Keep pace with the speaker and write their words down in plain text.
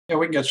Yeah,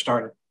 we can get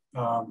started.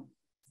 Thought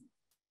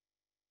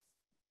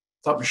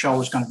Michelle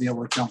was going to be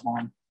able to jump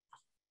on.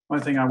 One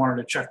thing I wanted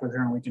to check with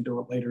her, and we can do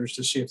it later, is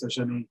to see if there's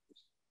any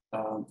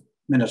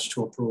minutes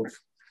to approve.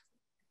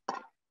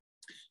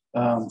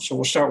 So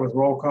we'll start with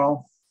roll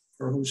call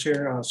for who's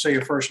here. Say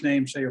your first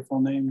name, say your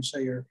full name, and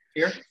say you're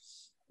here.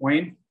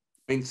 Wayne?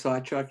 Wayne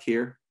Sawchuk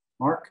here.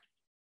 Mark?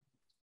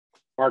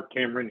 Mark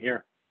Cameron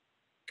here.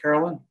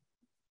 Carolyn?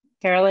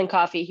 Carolyn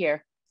Coffey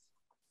here.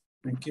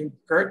 Thank you.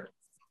 Kurt?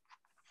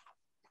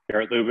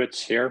 Garrett Lubitz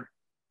here.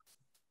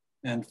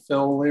 And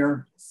Phil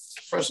Lear,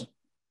 present.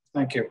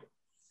 Thank you.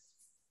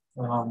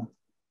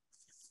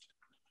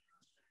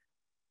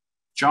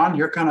 John,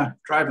 you're kind of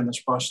driving this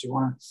bus. Do you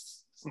want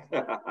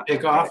to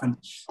take off and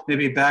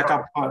maybe back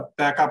up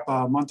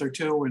a month or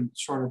two and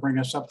sort of bring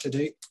us up to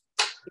date?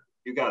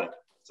 You got it.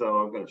 So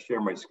I'm going to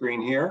share my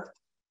screen here.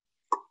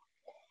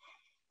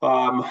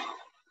 Let's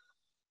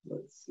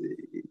see.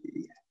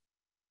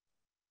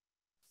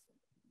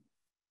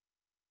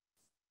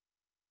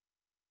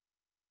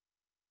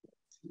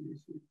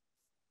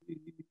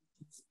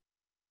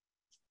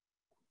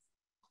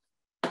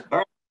 All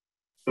right.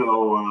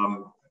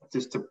 So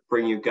just to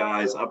bring you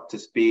guys up to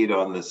speed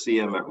on the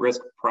CM at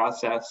risk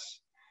process.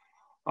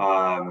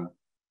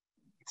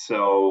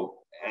 So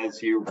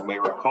as you may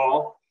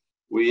recall,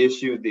 we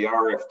issued the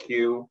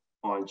RFQ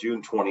on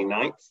June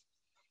 29th.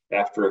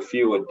 After a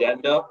few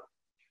addenda,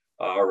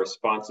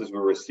 responses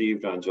were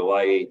received on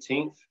July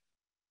 18th.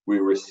 We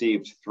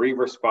received 3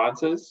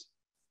 responses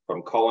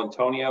from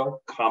Colantonio,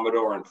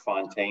 Commodore, and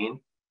Fontaine.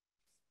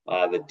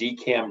 The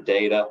DCAM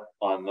data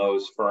on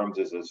those firms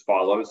is as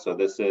follows. So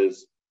this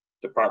is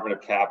Department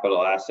of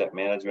Capital Asset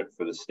Management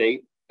for the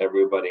state.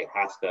 Everybody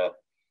has to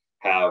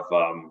have,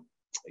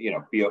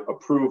 be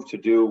approved to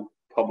do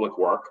public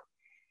work.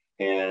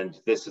 And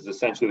this is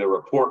essentially the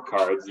report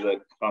cards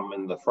that come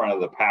in the front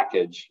of the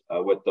package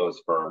with those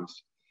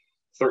firms.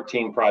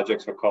 13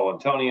 projects for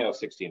Colantonio,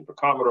 16 for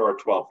Commodore,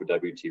 12 for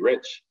WT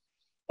Rich.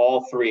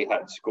 All 3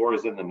 had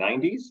scores in the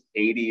 90s.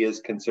 80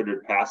 is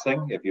considered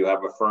passing. If you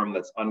have a firm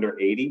that's under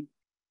 80,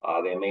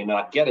 they may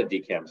not get a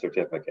DCAM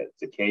certificate.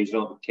 It's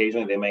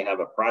occasionally they may have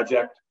a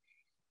project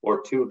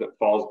or 2 that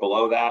falls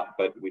below that,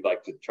 but we'd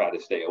like to try to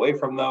stay away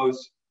from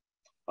those.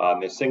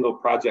 The single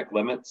project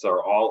limits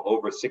are all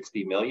over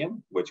 60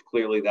 million, which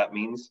clearly that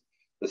means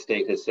the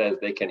state has said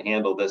they can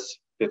handle this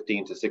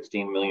 $15 to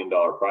 $16 million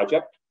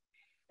project.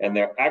 And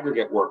their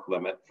aggregate work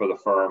limit for the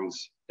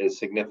firms is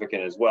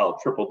significant as well,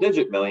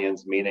 triple-digit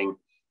millions, meaning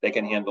they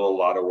can handle a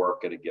lot of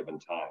work at a given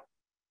time.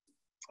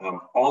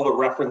 All the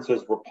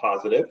references were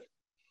positive.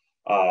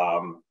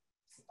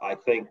 I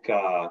think,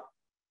 yeah,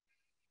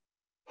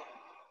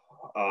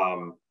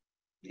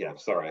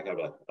 sorry, I have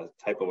a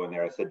typo in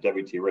there. I said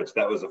WT Rich.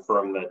 That was a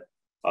firm that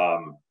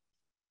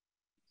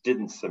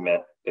didn't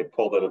submit. They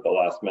pulled it at the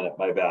last minute,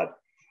 my bad.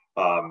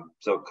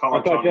 So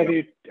Colin,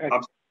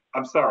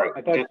 I'm sorry.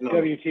 I thought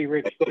WT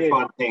Rich did.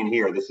 Fontaine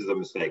here. This is a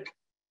mistake.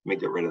 Let me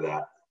get rid of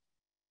that.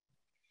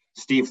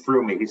 Steve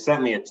threw me. He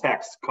sent me a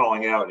text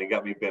calling out and he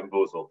got me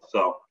bamboozled.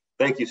 So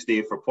thank you,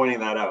 Steve, for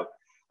pointing that out.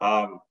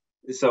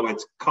 So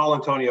it's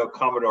Colantonio,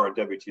 Commodore, and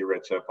WT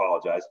Rich. I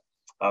apologize.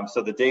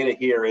 So the data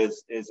here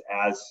is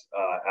as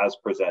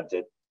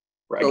presented.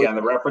 Again,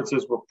 the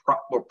references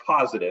were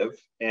positive,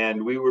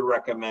 and we would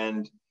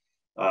recommend.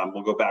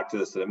 We'll go back to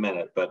this in a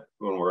minute, but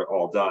when we're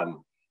all done,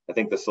 I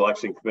think the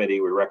selection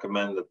committee would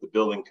recommend that the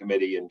building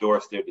committee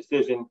endorse their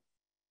decision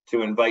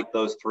to invite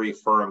those 3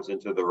 firms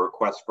into the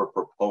request for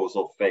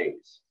proposal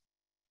phase.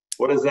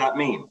 What does that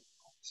mean?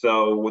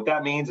 So what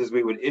that means is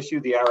we would issue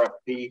the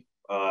RFP.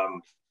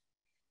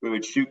 We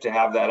would shoot to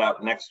have that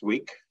out next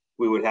week.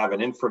 We would have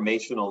an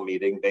informational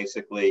meeting,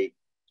 basically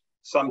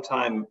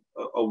sometime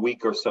a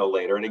week or so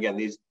later. And again,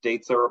 these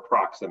dates are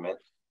approximate,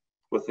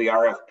 with the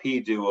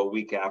RFP due a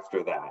week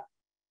after that.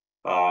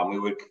 We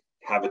would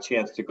have a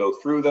chance to go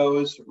through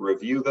those,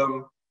 review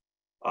them,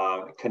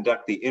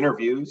 conduct the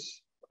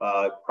interviews,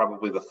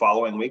 probably the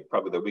following week,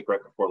 probably the week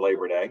right before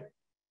Labor Day.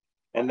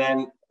 And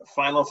then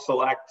final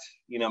select,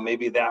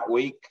 maybe that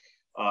week,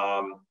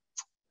 to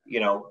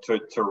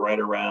right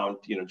around,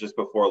 just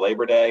before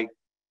Labor Day,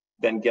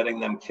 then getting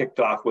them kicked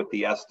off with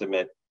the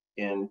estimate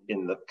in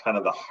the kind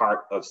of the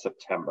heart of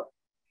September.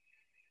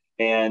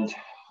 And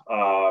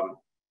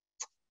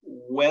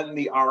when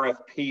the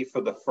RFP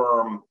for the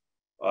firm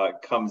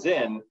comes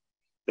in,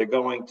 they're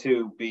going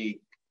to be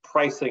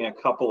pricing a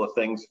couple of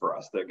things for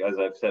us. As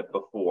I've said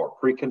before,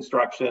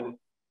 pre-construction,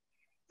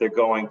 they're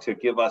going to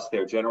give us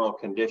their general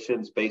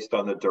conditions based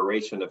on the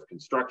duration of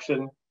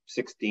construction,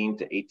 16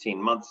 to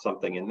 18 months,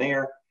 something in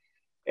there.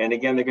 And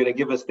again, they're going to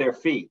give us their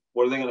fee.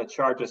 What are they going to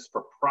charge us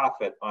for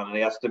profit on an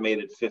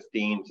estimated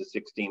 $15 to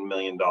 $16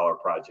 million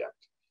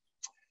project?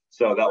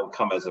 So that will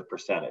come as a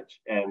percentage.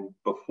 And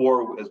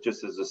before,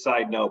 just as a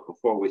side note,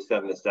 before we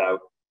send this out,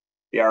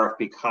 the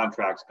RFP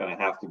contract's going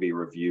to have to be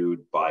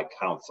reviewed by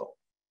council.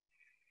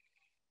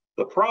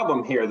 The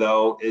problem here,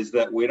 though, is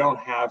that we don't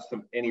have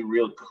any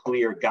real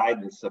clear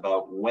guidance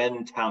about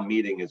when town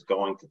meeting is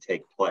going to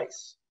take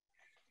place.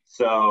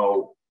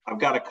 So I've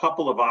got a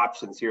couple of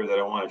options here that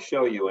I want to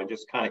show you and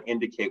just kind of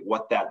indicate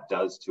what that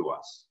does to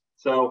us.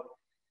 So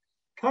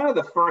kind of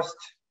the first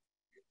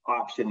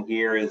option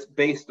here is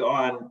based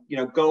on,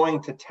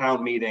 going to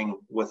town meeting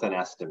with an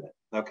estimate.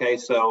 Okay,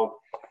 so,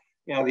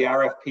 the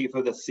RFP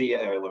for the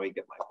CM, let me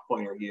get my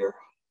pointer here.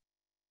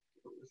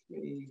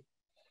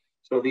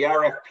 So the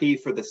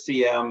RFP for the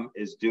CM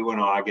is due in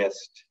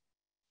August.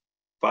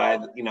 By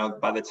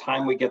the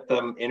time we get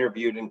them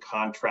interviewed and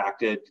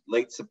contracted,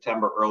 late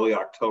September, early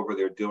October,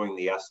 they're doing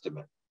the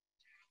estimate.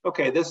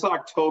 Okay, this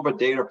October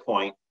data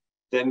point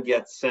then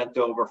gets sent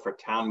over for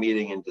town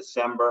meeting in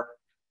December,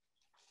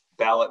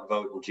 ballot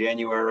vote in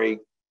January.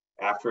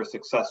 After a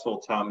successful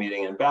town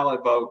meeting and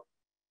ballot vote,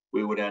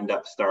 we would end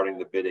up starting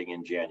the bidding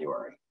in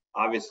January.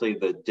 Obviously,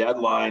 the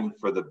deadline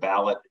for the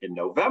ballot in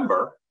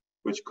November,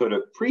 which could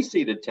have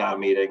preceded town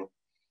meeting,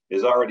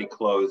 is already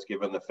closed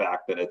given the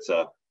fact that it's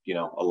a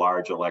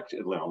large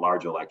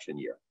election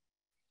year.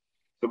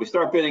 So we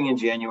start bidding in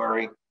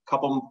January,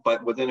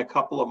 but within a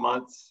couple of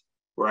months,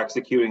 we're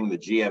executing the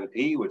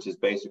GMP, which is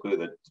basically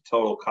the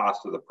total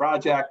cost of the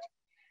project.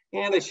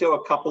 And they show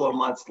a couple of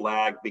months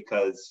lag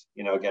because,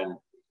 again,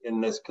 in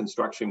this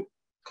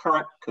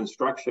current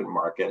construction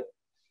market,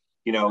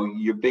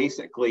 you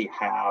basically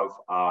have,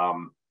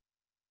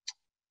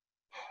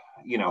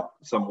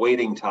 some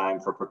waiting time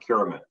for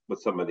procurement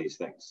with some of these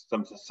things.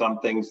 Some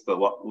things, the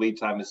lead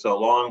time is so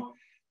long,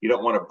 you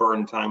don't want to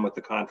burn time with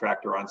the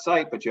contractor on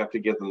site, but you have to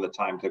give them the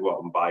time to go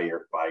out and buy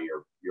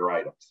your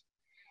items.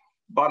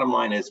 Bottom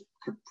line is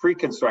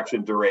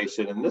pre-construction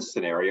duration in this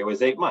scenario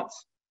is 8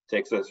 months.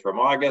 Takes us from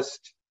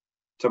August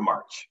to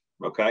March,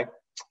 okay?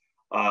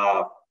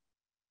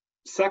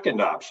 Second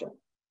option,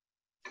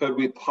 could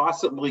we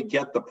possibly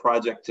get the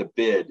project to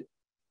bid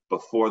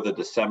before the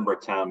December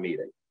town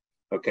meeting?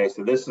 Okay,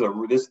 so this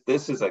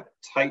is a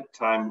tight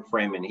time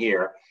frame in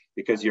here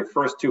because your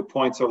first 2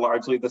 points are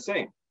largely the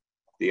same.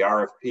 The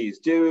RFP is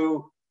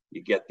due,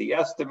 you get the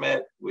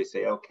estimate, we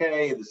say,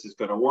 okay, this is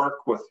going to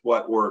work with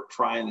what we're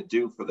trying to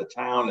do for the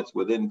town, it's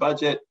within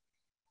budget.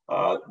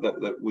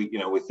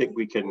 We think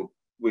we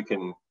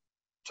can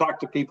talk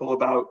to people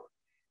about,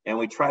 and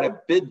we try to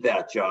bid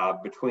that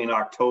job between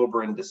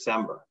October and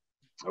December.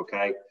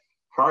 Okay,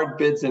 hard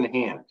bids in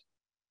hand.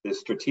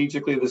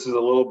 Strategically, this is a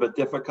little bit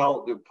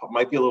difficult. It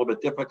might be a little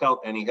bit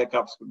difficult. Any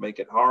hiccups would make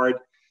it hard,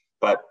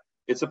 but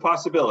it's a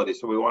possibility.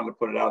 So we wanted to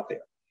put it out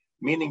there,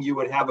 meaning you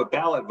would have a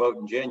ballot vote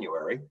in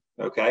January.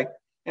 Okay,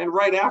 and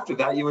right after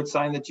that, you would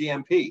sign the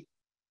GMP,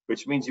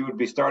 which means you would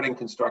be starting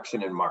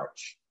construction in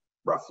March,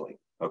 roughly.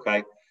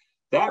 Okay,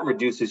 that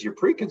reduces your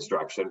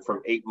pre-construction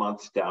from 8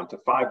 months down to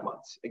 5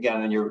 months.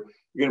 Again, and you're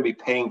going to be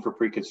paying for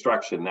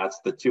pre-construction. That's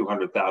the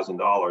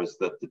 $200,000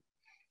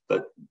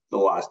 that the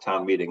last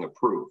town meeting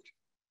approved.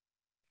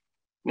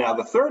 Now,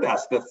 the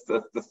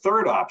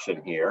third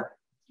option here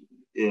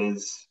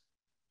is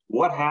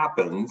what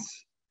happens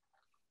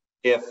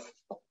if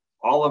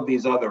all of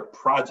these other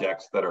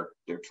projects that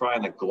they're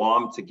trying to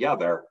glom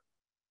together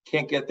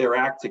can't get their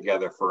act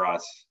together for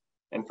us,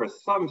 and for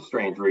some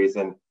strange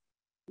reason,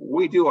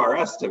 we do our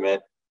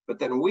estimate, but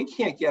then we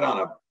can't get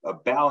on a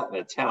ballot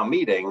in a town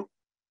meeting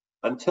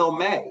until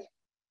May,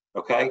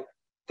 okay?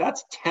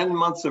 That's 10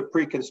 months of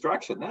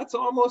pre-construction. That's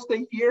almost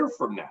a year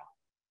from now,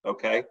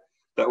 okay?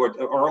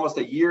 Or almost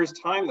a year's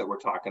time that we're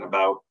talking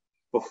about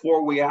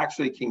before we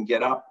actually can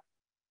get up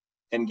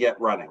and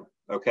get running,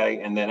 okay?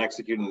 And then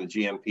executing the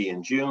GMP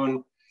in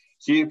June.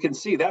 So you can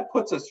see that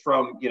puts us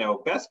from,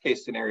 best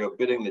case scenario,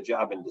 bidding the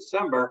job in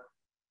December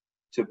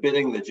to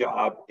bidding the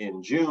job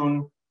in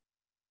June.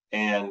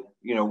 And,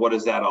 what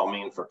does that all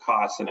mean for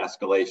costs and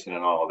escalation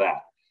and all of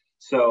that?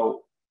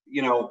 So,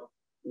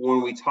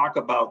 when we talk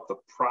about the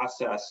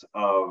process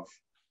of,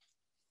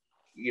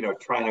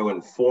 trying to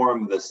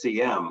inform the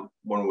CM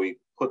when we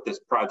put this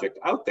project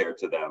out there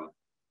to them,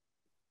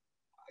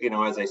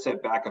 as I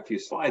said back a few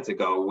slides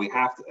ago, we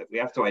have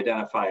to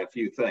identify a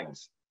few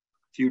things,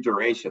 a few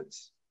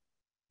durations.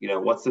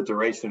 What's the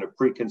duration of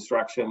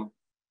pre-construction?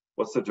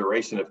 What's the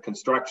duration of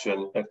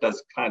construction? That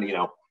does kind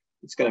of,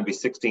 it's going to be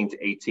 16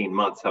 to 18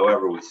 months,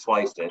 however we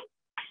slice it,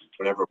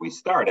 whenever we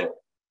start it.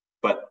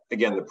 But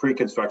again, the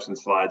pre-construction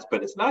slides,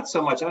 but it's not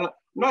so much, I'm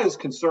not as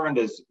concerned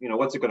as,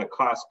 what's it going to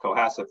cost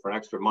Cohasset for an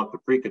extra month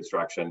of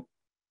pre-construction,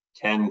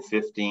 $10,000,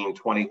 $15,000,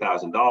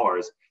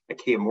 $20,000. I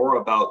care more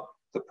about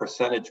the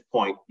percentage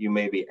point you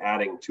may be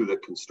adding to the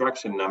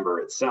construction number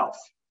itself,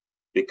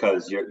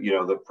 because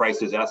the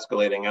price is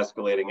escalating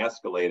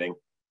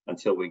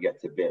until we get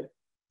to bid.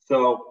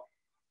 So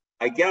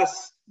I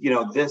guess,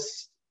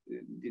 this,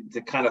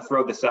 to kind of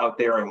throw this out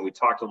there, and we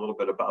talked a little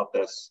bit about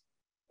this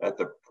at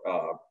the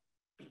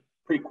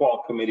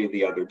pre-qual committee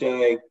the other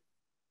day,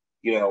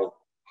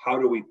 how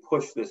do we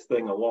push this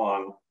thing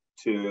along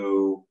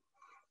to,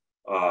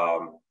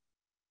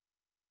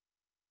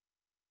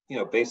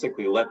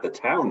 basically let the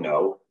town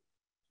know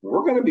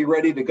we're going to be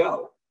ready to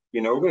go.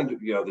 We're going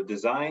to, the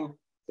design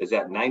is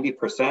at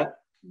 90%.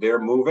 They're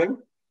moving.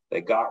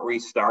 They got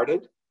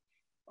restarted.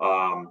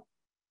 We're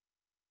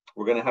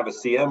going to have a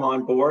CM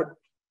on board,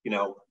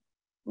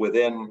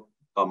 within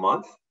a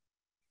month.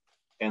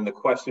 And the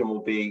question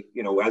will be,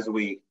 as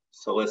we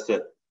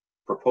solicit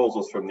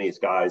proposals from these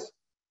guys,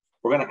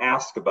 we're going to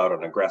ask about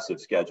an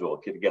aggressive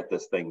schedule to get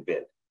this thing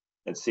bid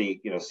and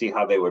see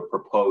how they would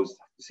propose,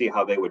 see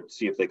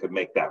if they could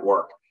make that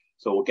work.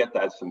 So we'll get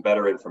that some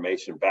better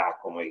information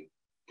back when we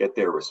get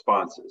their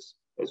responses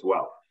as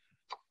well.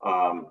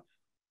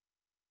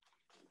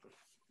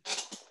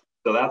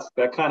 So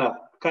that kind of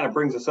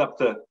brings us up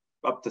to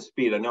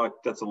speed. I know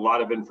that's a lot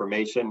of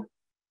information,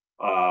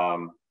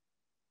 but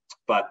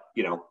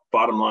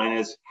bottom line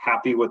is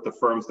happy with the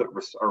firms that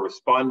are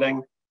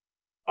responding.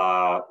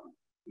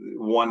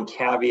 One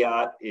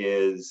caveat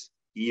is,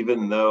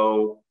 even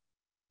though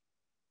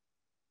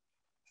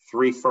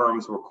 3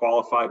 firms were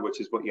qualified, which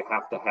is what you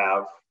have to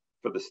have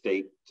for the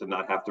state to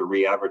not have to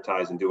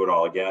re-advertise and do it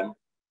all again,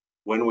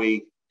 when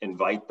we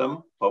invite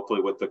them,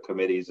 hopefully with the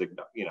committee's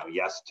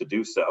yes to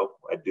do so,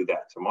 I'd do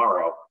that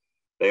tomorrow,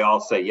 they all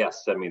say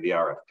yes, send me the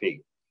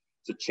RFP.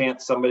 It's a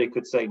chance somebody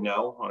could say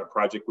no. On a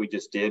project we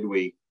just did,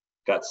 we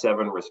got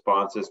 7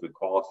 responses, we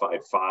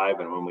qualified 5,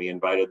 and when we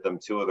invited them,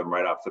 2 of them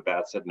right off the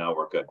bat said no,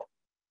 we're good,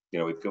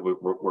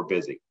 we're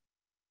busy.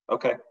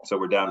 Okay, so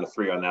we're down to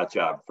 3 on that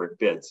job for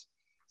bids.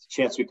 It's a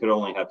chance we could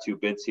only have 2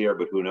 bids here,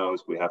 but who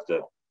knows? We have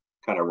to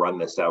kind of run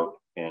this out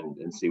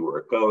and see where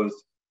it goes.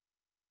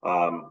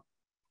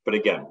 But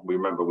again,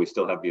 remember, we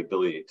still have the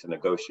ability to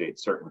negotiate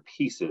certain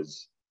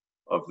pieces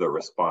of the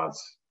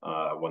response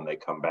when they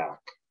come back.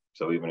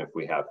 So even if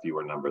we have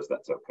fewer numbers,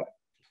 that's okay.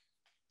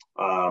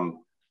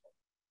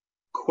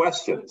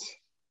 Questions?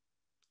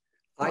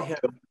 I have,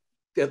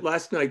 at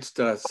last night's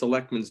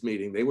selectmen's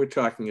meeting, they were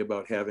talking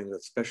about having a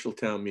special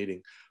town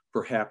meeting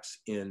perhaps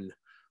in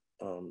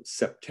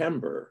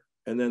September,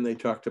 and then they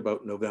talked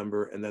about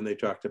November, and then they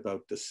talked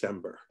about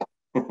December.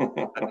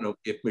 I don't know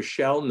if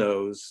Michelle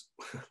knows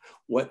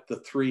what the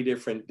 3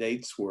 different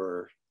dates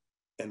were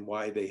and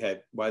what are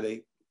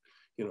they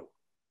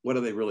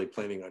really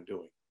planning on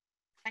doing?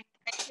 I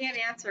can't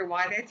answer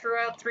why they threw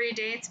out 3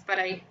 dates, but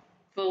I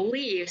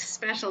believe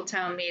special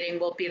town meeting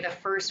will be the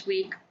first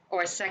week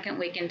or second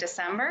week in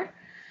December.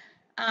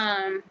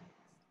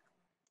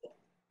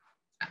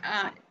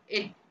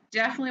 It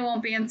definitely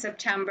won't be in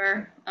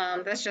September.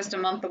 That's just a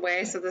month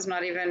away, so there's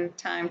not even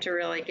time to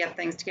really get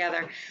things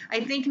together.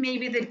 I think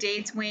maybe the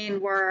dates, Wayne,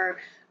 were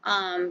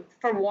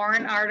for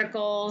warrant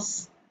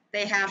articles.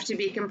 They have to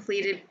be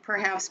completed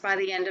perhaps by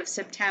the end of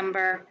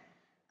September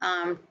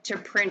to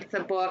print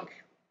the book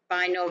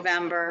by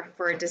November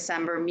for a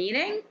December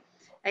meeting.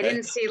 I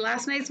didn't see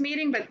last night's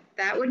meeting, but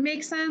that would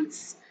make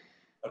sense.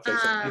 Okay,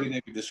 so maybe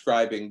they were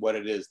describing what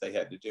it is they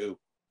had to do.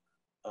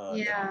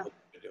 Yeah.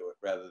 To do it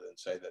rather than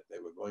say that they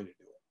were going to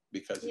do it,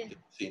 because it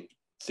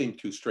seemed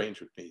too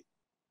strange with me.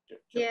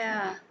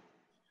 Yeah.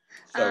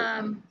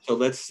 So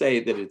let's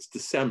say that it's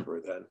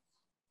December then,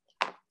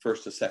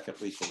 first or second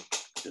week in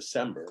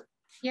December.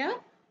 Yeah.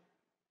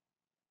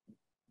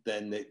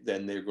 Then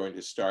they're going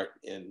to start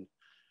in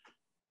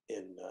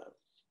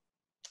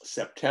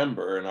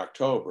September and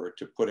October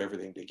to put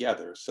everything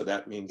together. So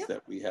that means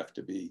that we have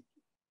to be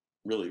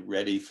really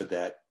ready for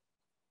that,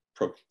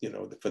 for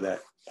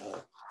that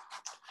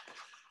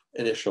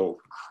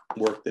initial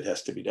work that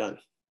has to be done.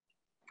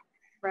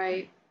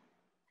 Right.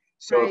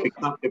 So right.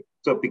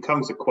 it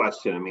becomes a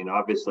question. I mean,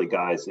 obviously,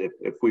 guys,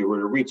 if we were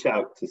to reach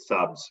out to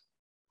subs,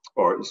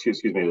 or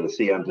excuse me, to the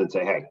CMs and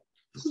say, hey,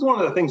 this is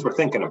one of the things we're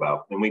thinking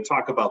about, and we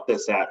talk about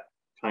this at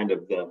kind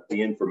of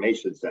the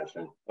information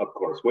session, of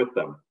course, with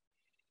them.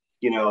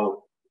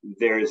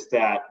 There's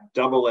that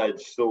double-edged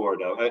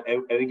sword.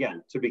 And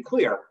again, to be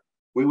clear,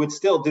 we would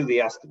still do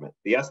the estimate.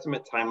 The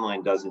estimate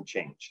timeline doesn't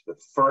change. The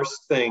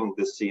first thing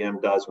the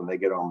CM does when they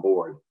get on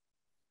board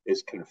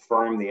is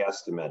confirm the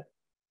estimate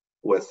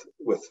with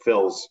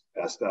Phil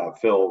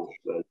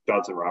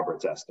Johnson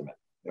Roberts estimate.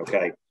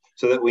 Okay,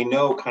 so that we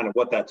know kind of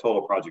what that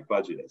total project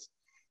budget is.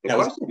 The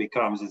question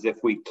becomes is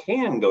if we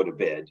can go to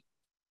bid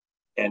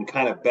and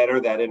kind of better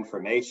that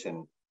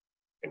information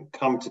and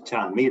come to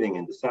town meeting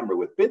in December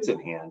with bids in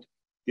hand.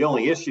 The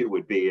only issue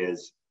would be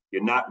is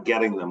you're not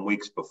getting them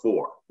weeks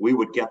before. We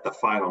would get the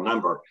final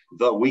number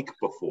the week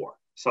before,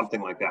 something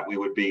like that. We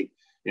would be,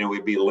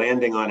 we'd be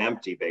landing on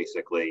empty,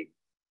 basically,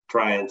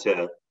 trying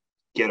to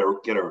get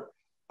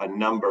a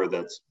number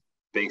that's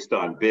based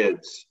on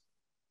bids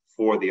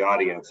for the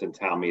audience and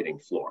town meeting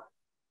floor.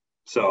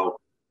 So,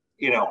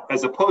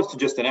 as opposed to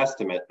just an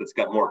estimate that's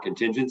got more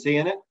contingency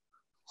in it.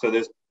 So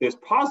there's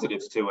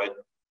positives to it.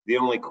 The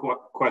only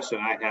question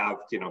I have,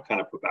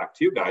 kind of put back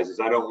to you guys is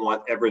I don't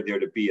want ever there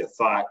to be a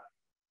thought,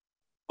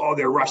 oh,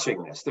 they're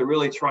rushing this. They're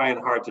really trying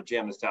hard to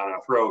jam this down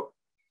our throat.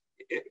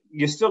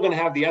 You're still going to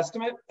have the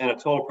estimate and a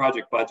total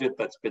project budget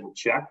that's been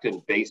checked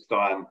and based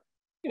on,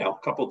 a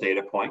couple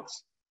data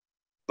points.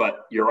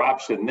 But your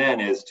option then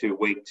is to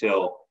wait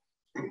till,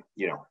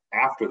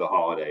 after the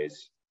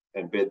holidays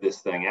and bid this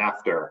thing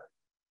after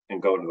and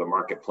go to the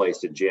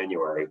marketplace in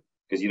January,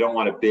 because you don't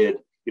want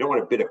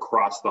to bid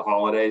across the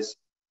holidays.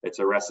 It's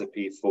a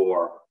recipe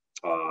for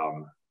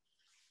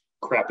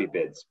crappy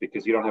bids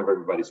because you don't have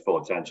everybody's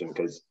full attention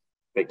because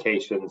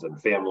vacations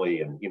and family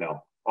and,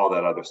 all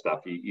that other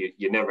stuff.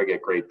 You never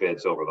get great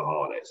bids over the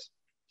holidays.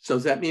 So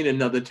does that mean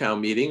another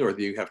town meeting, or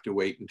do you have to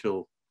wait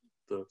until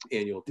the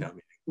annual town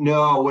meeting?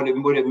 No, what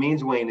it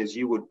means, Wayne, is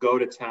you would go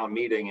to town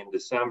meeting in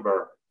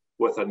December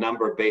with a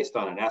number based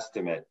on an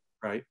estimate.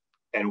 Right.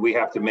 And we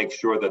have to make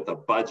sure that the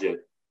budget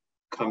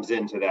comes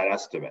into that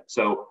estimate.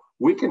 So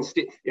we can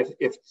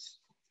if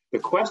the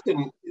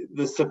question,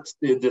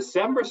 the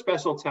December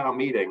special town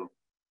meeting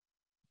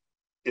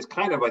is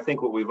kind of, I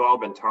think, what we've all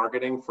been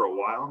targeting for a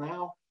while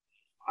now.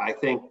 I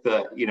think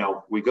that,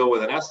 we go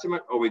with an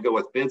estimate or we go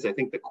with bids. I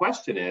think the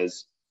question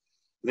is,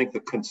 I think the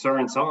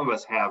concern some of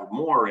us have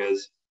more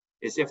is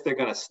if they're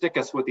going to stick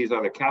us with these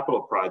other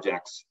capital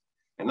projects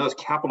and those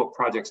capital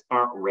projects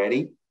aren't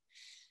ready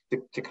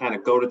to kind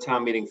of go to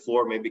town meeting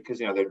floor, maybe because,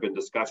 there'd been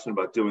discussion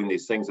about doing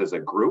these things as a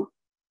group.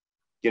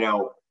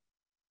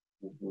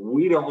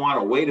 We don't want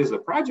to wait as a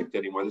project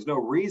anymore. There's no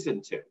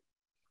reason to,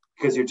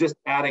 because you're just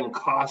adding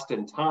cost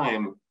and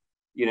time,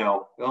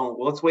 well,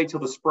 let's wait till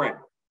the spring.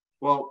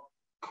 Well,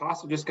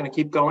 costs are just going to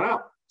keep going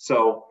up.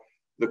 So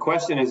the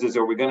question is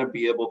are we going to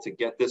be able to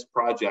get this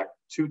project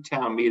to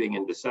town meeting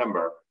in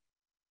December?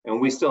 And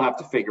we still have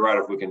to figure out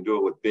if we can do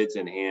it with bids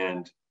in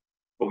hand,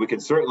 but we can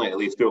certainly at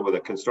least do it with a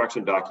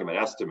construction document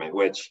estimate,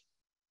 which,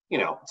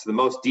 it's the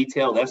most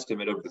detailed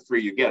estimate of the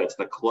three you get. It's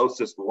the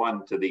closest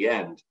one to the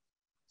end.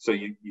 So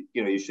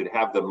you should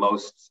have the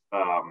most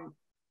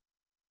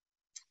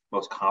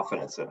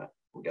confidence in it,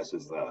 I guess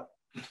is the.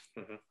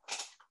 Mm-hmm.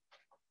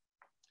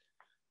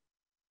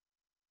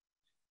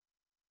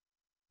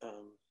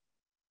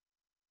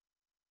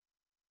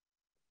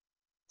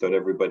 Don't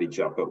everybody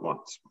jump at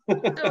once.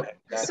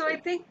 So I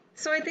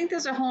think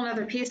there's a whole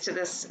other piece to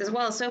this as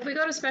well. So if we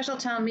go to special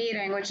town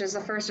meeting, which is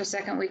the first or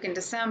second week in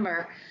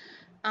December,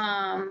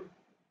 and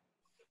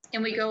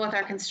we go with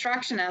our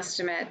construction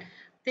estimate,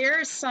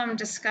 there's some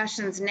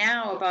discussions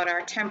now about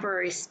our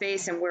temporary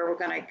space and where we're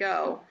going to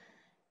go.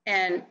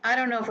 And I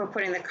don't know if we're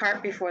putting the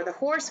cart before the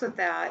horse with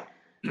that,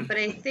 but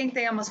I think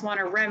they almost want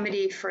a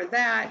remedy for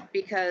that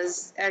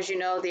because, as you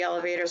know, the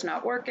elevator's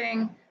not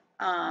working.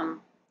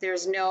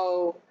 There's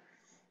no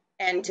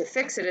end to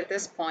fix it at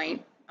this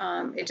point.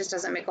 It just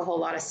doesn't make a whole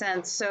lot of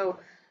sense. So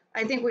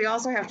I think we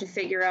also have to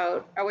figure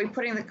out, are we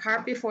putting the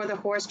cart before the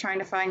horse trying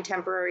to find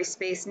temporary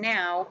space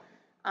now?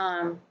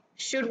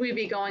 Should we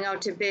be going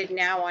out to bid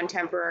now on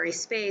temporary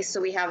space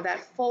so we have that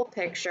full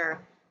picture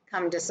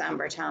come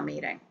December town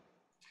meeting?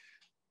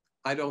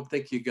 I don't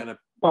think you're going to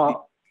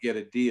get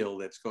a deal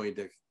that's going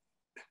to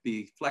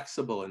be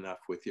flexible enough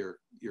with your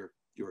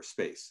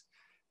space.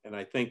 And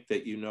I think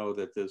that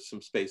that there's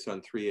some space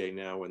on 3A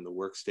now in the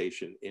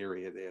workstation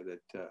area there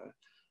that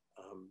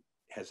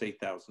has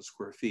 8,000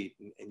 square feet,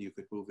 and you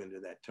could move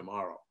into that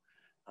tomorrow.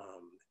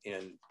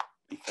 And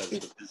because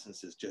the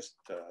business is just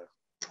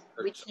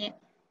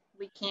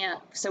we can't.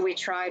 So we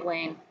tried,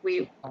 Wayne.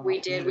 We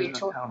toured.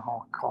 Town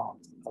hall call.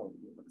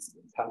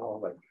 Town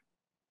hall, like.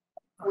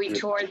 We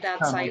toured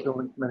that site.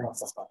 Go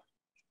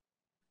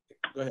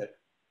ahead.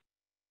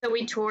 So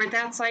we toured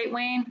that site,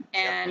 Wayne,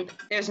 and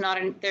there's not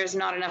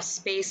enough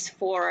space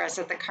for us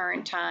at the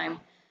current time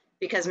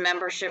because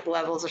membership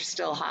levels are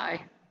still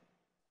high.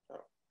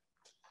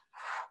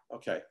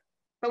 Okay.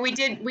 But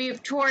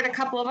we've toured a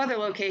couple of other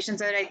locations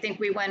that I think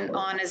we went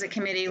on as a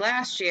committee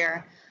last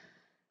year.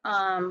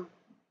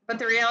 But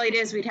the reality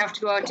is we'd have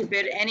to go out to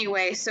bid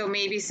anyway. So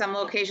maybe some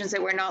locations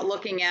that we're not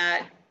looking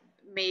at,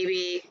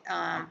 maybe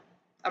a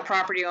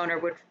property owner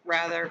would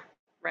rather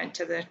rent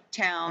to the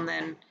town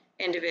than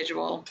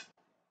individual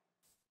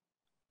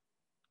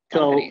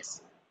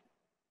companies.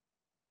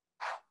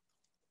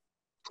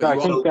 So I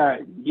think that,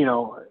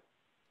 go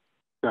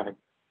ahead.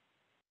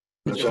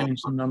 Let's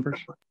change some numbers.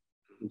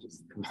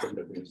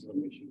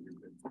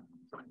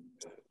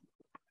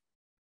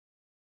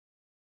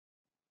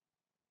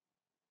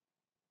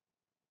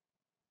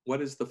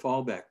 What is the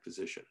fallback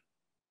position?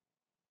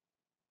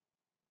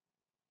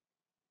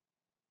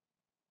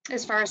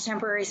 As far as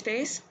temporary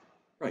space?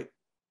 Right.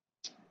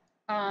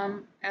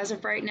 As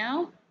of right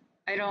now,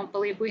 I don't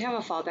believe we have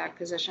a fallback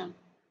position.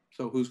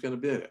 So who's going to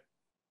bid it?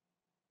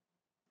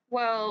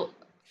 Well,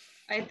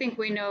 I think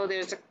we know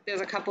there's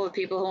a couple of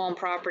people who own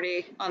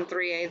property on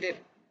 3A that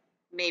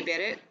may bid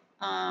it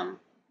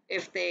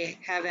if they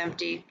have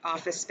empty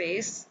office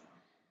space.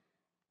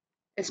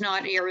 It's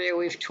not an area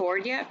we've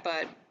toured yet,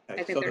 but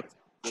Okay, I think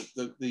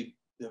so the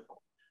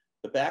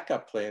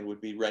backup plan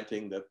would be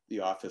renting the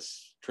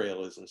office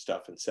trailers and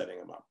stuff and setting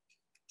them up.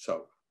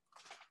 So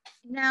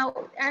now,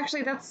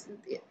 actually,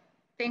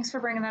 thanks for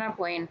bringing that up,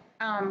 Wayne.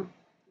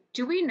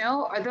 Do we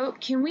know,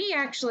 can we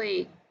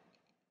actually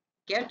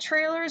get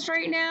trailers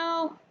right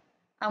now?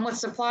 With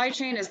supply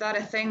chain, is that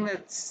a thing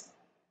that's?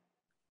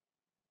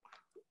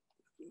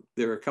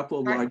 There are a couple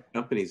of large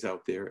companies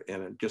out there,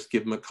 and just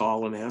give them a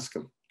call and ask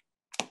them.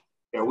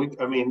 Yeah,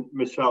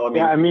 Michelle,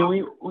 Yeah, I mean,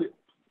 we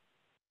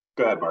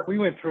go ahead, Mark. we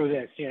went through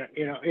this,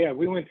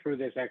 we went through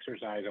this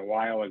exercise a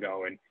while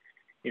ago, and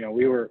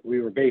we were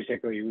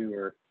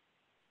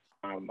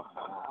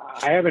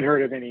I haven't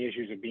heard of any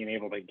issues of being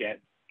able to get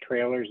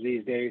trailers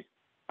these days.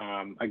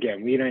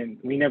 Again,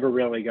 we never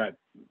really got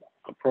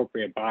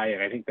appropriate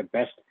buy-in. I think the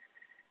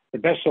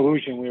best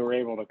solution we were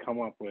able to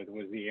come up with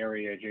was the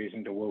area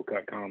adjacent to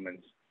Wilcott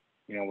Commons.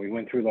 You know, we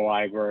went through the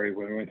library,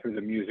 we went through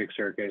the music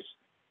circus.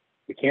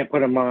 We can't put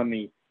them on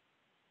the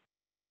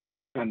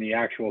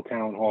actual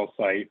town hall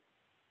site.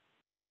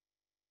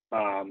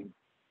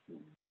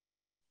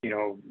 You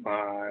know,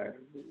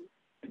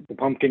 the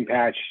pumpkin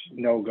patch,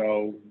 no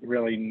go,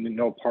 really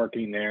no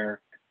parking there,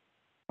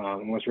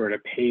 unless we were to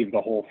pave the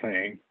whole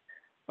thing.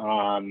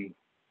 And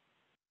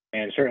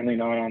certainly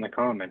not on the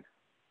common.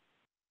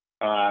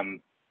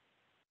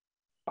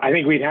 I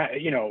think we'd have,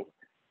 you know,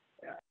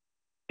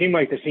 seemed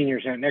like the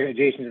senior center,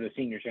 adjacent to the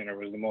senior center,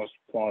 was the most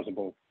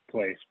plausible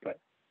place, but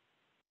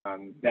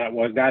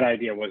that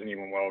idea wasn't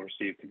even well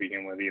received to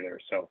begin with either.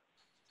 So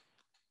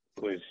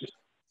it was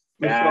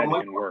bad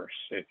and worse,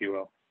 if you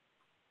will.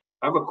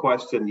 I have a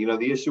question. You know,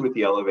 the issue with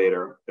the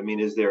elevator, I mean,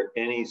 is there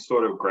any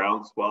sort of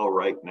groundswell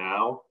right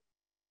now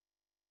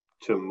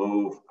to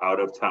move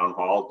out of town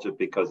hall just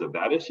because of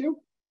that issue?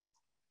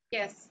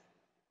 Yes.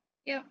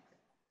 Yep,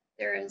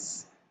 there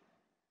is.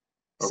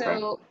 Okay.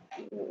 So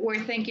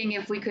we're thinking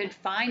if we could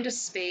find a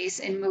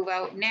space and move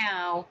out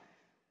now,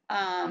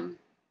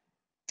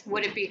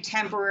 would it be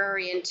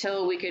temporary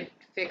until we could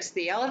fix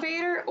the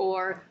elevator,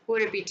 or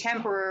would it be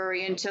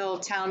temporary until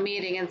town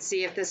meeting and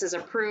see if this is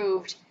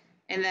approved,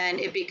 and then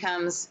it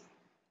becomes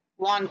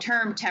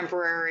long-term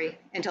temporary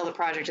until the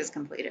project is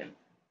completed?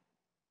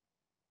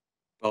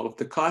 Well, if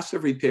the cost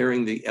of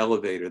repairing the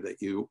elevator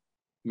that you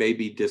may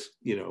be just,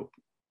 you know,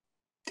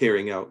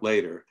 tearing out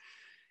later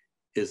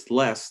is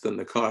less than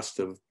the cost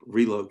of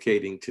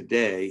relocating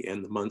today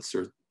and the months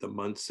and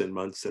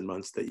months and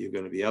months that you're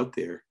going to be out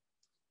there,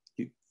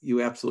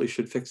 you absolutely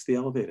should fix the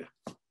elevator.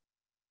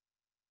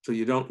 So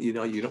we don't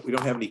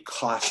have any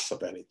costs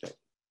of anything,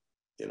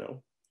 you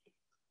know.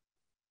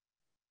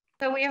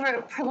 So we have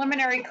a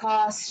preliminary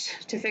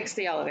cost to fix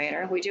the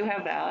elevator. We do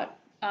have that.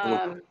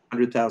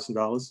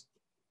 $100,000.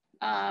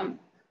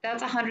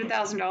 That's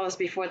 $100,000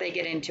 before they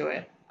get into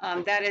it.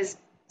 That is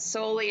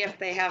solely if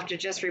they have to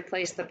just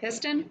replace the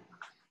piston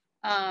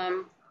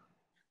and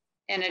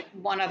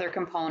one other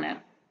component.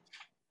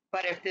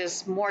 But if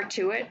there's more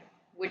to it,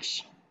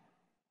 which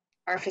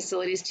our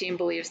facilities team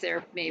believes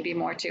there may be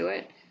more to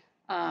it,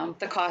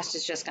 the cost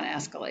is just going to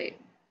escalate.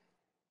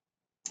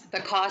 The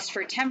cost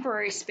for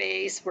temporary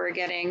space, we're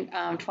getting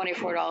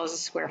 $24 a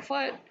square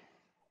foot.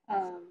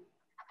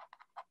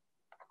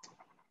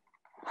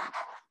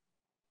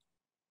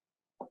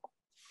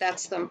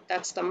 That's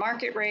the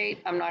market rate.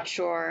 I'm not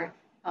sure.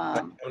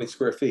 How many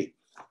square feet?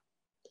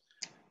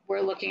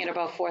 We're looking at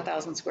about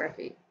 4,000 square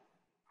feet.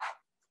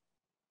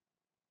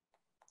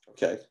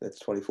 Okay,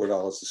 that's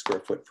 $24 a square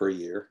foot per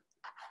year,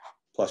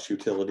 plus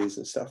utilities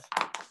and stuff.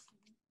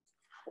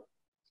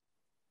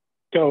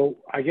 So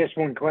I guess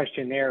one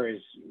question there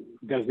is,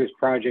 does this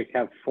project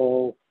have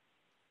full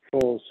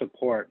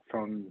support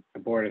from the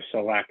Board of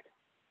Select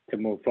to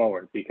move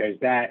forward? Because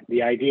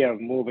the idea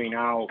of moving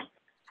out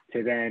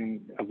to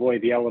then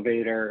avoid the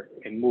elevator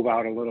and move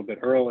out a little bit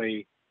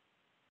early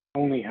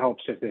only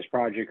helps if this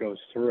project goes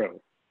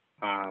through.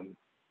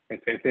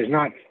 If there's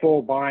not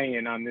full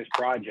buy-in on this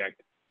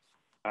project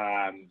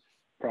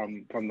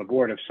from the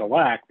Board of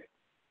Select,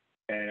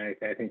 then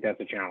I think that's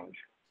a challenge.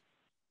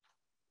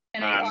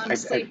 And I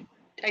honestly,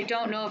 I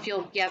don't know if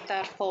you'll get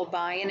that full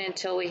buy-in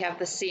until we have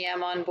the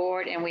CM on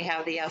board and we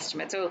have the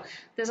estimate. So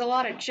there's a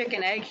lot of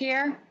chicken egg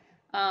here.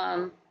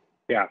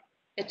 Yeah.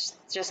 It's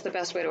just the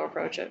best way to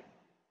approach it.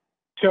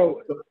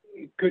 So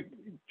could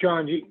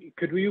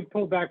you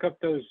pull back up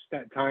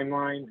that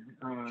timeline?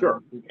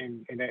 Sure.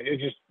 And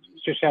it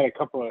just had a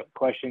couple of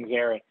questions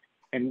there.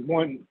 And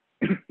one,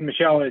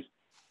 Michelle, is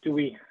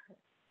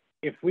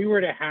if we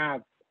were to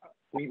have,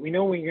 we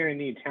know we're going to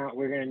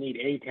need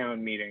a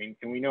town meeting,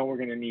 and we know we're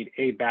going to need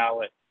a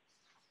ballot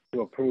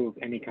to approve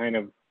any kind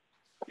of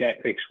debt,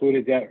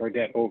 excluded debt or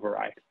debt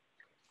override.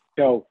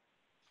 So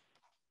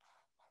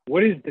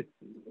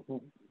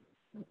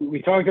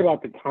we talked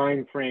about the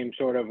time frame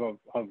sort of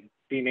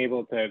being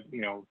able to,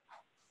 you know,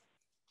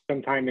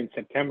 sometime in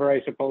September,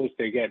 I suppose,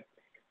 to get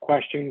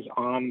questions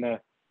on the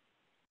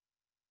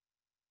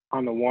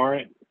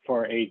warrant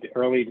for a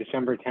early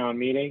December town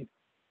meeting.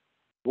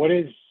 What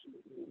is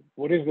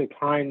the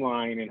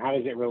timeline, and how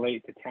does it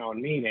relate to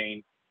town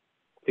meeting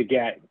to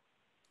get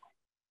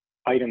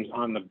items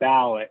on the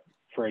ballot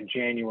for a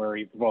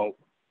January vote?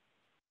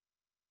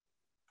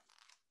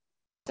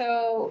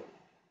 So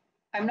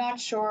I'm not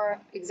sure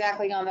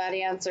exactly on that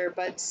answer,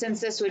 but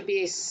since this would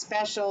be a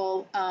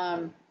special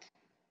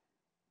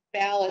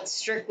ballot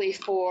strictly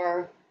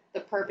for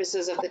the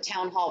purposes of the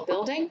town hall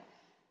building,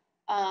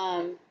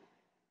 I'm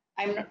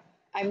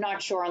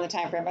not sure on the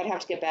time frame. I'd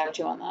have to get back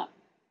to you on that.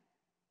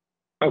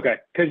 Okay,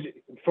 because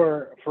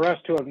for us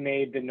to have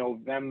made the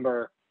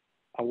November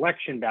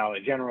election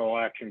ballot, general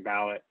election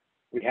ballot,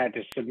 we had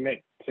to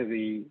submit to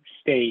the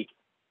state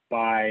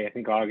by, I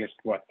think, August,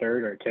 3rd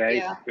or today?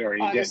 Yeah, or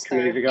August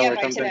 2 days ago, yeah, or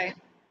by something? Today.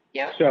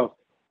 Yep.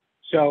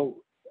 So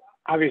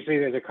obviously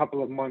there's a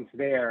couple of months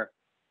there.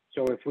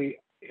 So if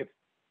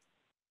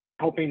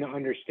helping to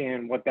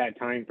understand what that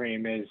time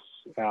frame is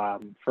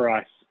for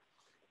us.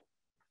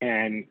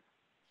 And,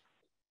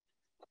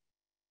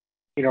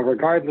 you know,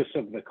 regardless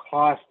of the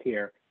cost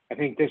here, I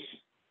think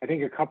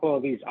a couple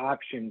of these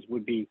options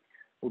would be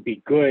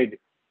good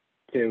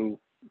to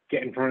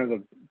get in front of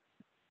the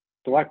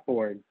select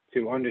board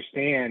to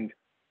understand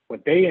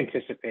what they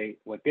anticipate,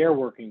 what they're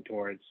working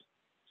towards,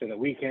 so that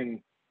we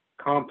can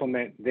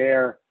complement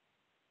their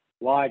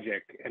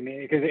logic. I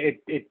mean, because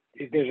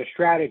there's a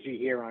strategy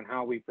here on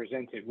how we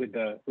present it with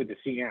the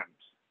CMs,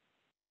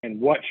 and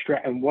what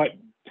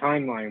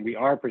timeline we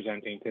are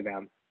presenting to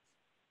them.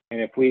 And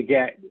if we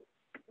get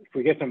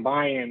some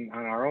buy-in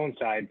on our own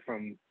side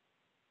from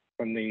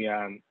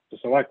the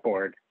select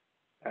board,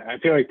 I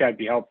feel like that'd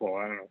be helpful.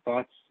 I don't know,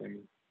 thoughts?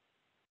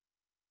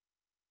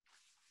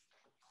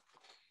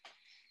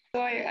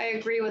 So I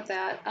agree with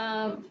that.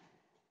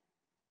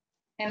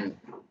 And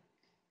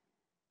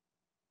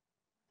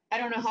I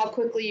don't know how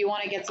quickly you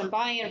want to get some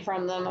buy-in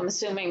from them. I'm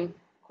assuming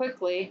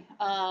quickly.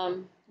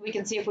 We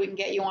can see if we can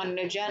get you on an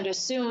agenda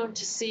soon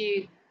to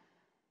see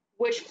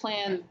which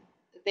plan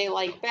they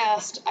like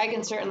best. I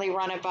can certainly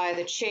run it by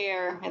the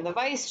chair and the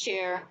vice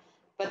chair,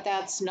 but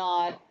that's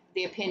not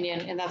the opinion,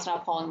 and that's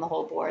not polling the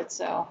whole board.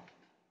 So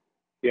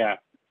yeah,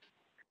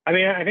 I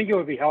mean, I think it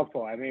would be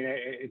helpful. I mean,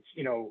 it's,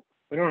 you know,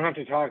 we don't have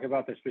to talk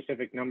about the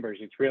specific numbers.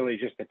 It's really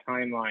just the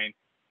timeline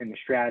and the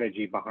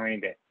strategy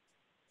behind it,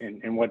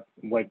 and what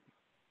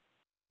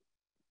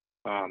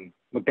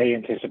they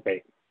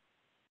anticipate.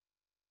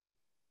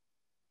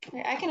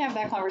 I can have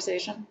that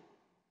conversation.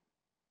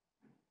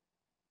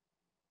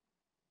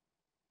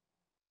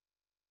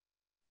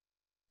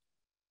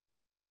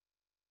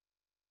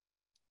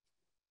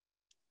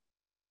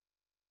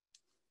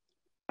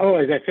 Oh,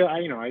 I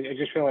feel, you know, I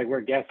just feel like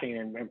we're guessing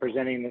and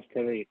presenting this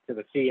to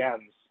the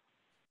CMs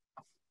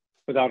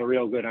without a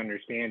real good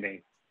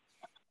understanding.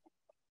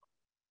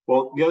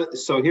 Well,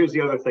 so here's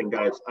the other thing,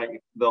 guys.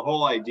 The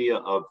whole idea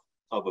of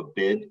a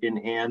bid in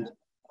hand,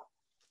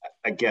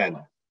 again,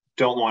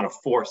 don't want to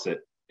force it.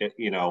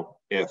 You know,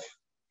 if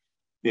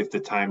the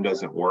time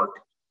doesn't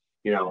work,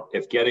 you know,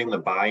 if getting the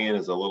buy-in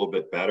is a little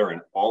bit better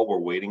and all we're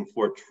waiting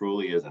for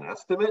truly is an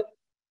estimate,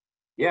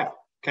 yeah,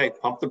 okay,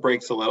 pump the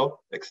brakes a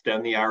little,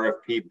 extend the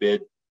RFP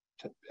bid,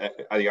 the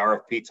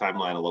RFP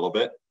timeline a little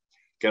bit,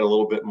 get a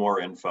little bit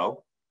more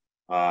info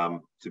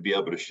to be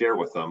able to share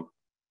with them.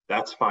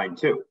 That's fine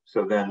too.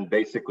 So then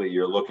basically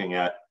you're looking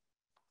at,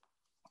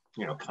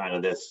 you know, kind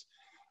of this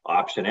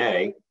option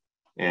A,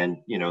 and,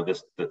 you know,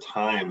 the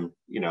time,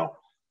 you know,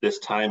 this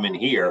time in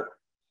here,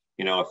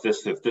 you know,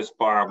 if this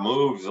bar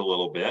moves a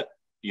little bit,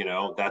 you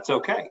know, that's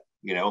okay,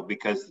 you know,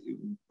 because,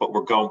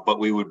 but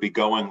we would be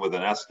going with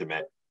an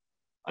estimate,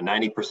 a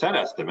 90%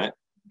 estimate,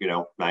 you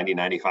know,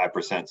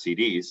 95%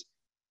 CDs.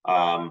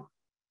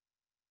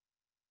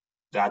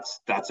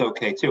 That's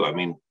okay too. I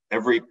mean,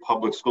 every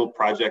public school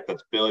project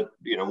that's built,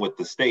 you know, with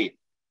the state,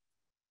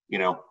 you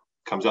know,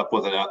 comes up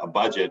with a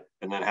budget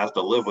and then has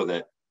to live with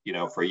it, you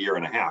know, for a year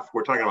and a half.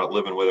 We're talking about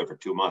living with it for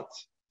 2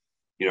 months.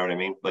 You know what I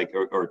mean? Like,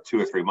 or 2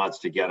 or 3 months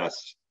to get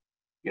us,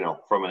 you know,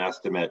 from an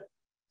estimate,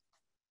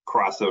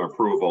 cross of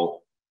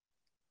approval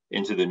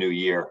into the new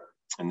year,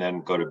 and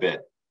then go to bid.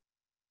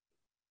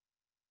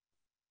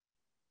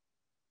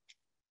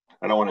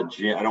 I don't want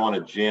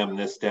to jam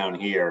this down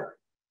here.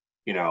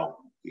 You know,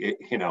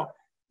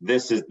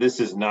 this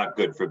is not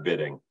good for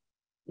bidding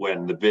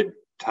when the bid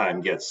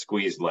time gets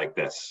squeezed like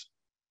this.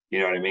 You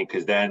know what I mean?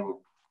 Because then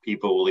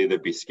people will either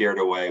be scared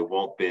away,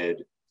 won't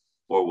bid,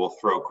 or will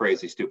throw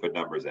crazy, stupid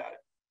numbers at it,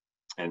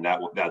 and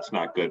that's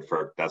not good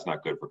for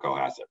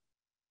Cohasset.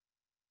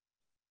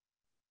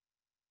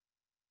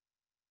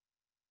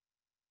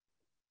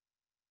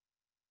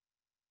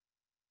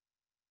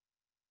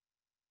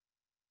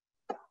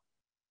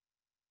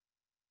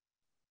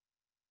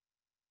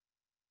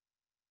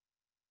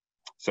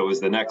 So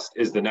is the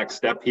next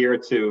step here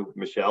to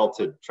Michelle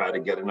to try to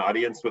get an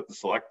audience with the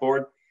select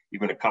board,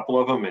 even a couple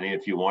of them, and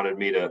if you wanted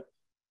me to,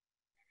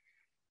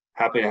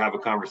 happy to have a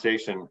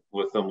conversation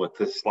with them with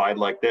this slide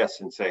like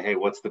this and say, hey,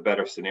 what's the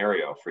better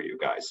scenario for you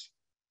guys?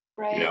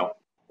 Right. You know,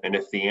 and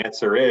if the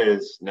answer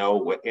is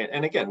no,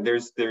 and again,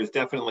 there's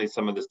definitely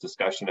some of this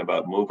discussion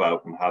about move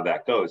out and how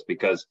that goes,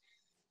 because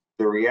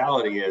the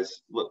reality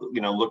is,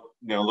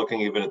 looking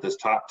even at this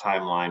top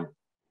timeline,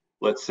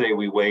 let's say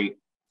we wait,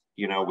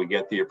 you know, we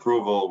get the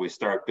approval, we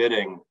start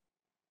bidding,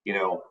 you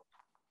know,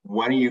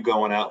 when are you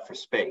going out for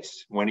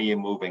space? When are you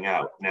moving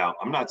out? Now,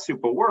 I'm not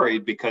super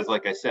worried because,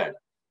 like I said,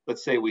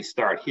 let's say we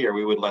start here,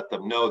 we would let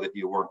them know that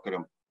you weren't going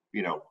to,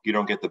 you know, you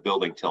don't get the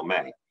building till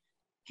May.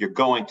 You're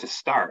going to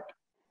start.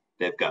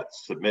 They've got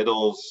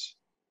submittals,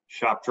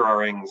 shop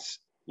drawings,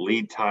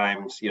 lead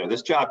times. You know,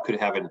 this job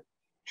could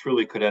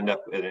end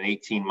up at an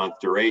 18-month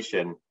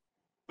duration,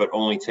 but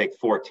only take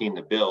 14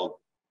 to build,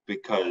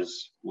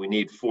 because we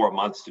need 4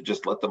 months to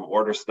just let them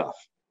order stuff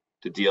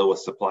to deal with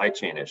supply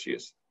chain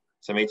issues.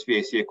 Some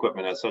HVAC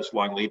equipment has such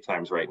long lead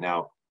times right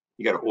now.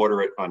 You got to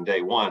order it on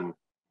day one,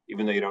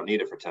 even though you don't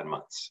need it for 10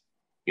 months.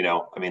 You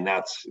know, I mean,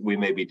 we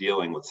may be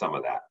dealing with some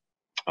of that.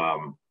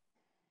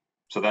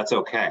 So that's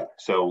okay.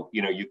 So,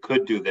 you know, you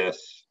could do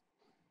this,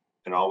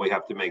 and all we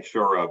have to make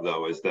sure of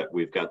though is that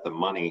we've got the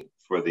money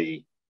for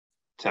the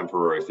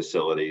temporary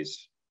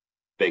facilities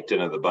baked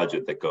into the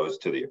budget that goes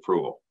to the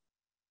approval.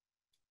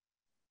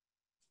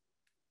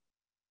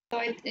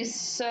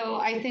 So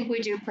I think we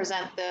do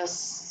present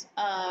this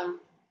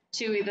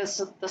to either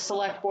the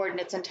select board in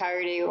its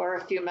entirety or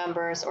a few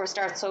members, or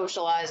start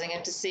socializing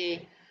it to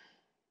see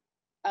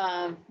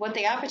what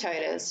the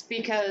appetite is.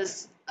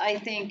 Because I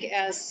think,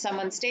 as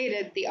someone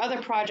stated, the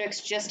other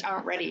projects just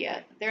aren't ready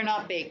yet. They're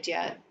not baked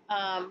yet.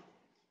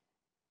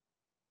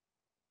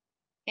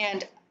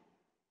 And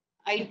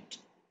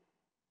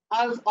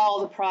of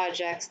all the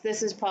projects,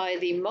 this is probably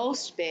the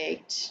most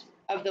baked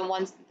of the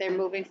ones that they're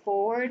moving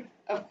forward.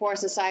 Of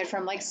course, aside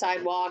from like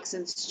sidewalks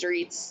and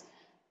streets,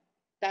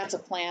 that's a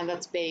plan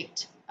that's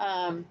baked.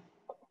 I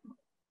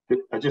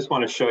just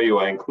want to show you,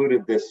 I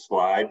included this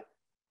slide.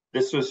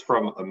 This was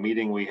from a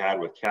meeting we had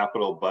with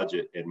capital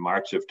budget in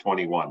March of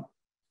 21. Do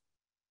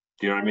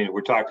you know what I mean?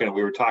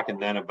 We were talking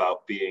then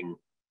about being,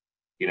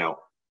 you know,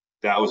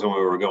 that was when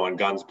we were going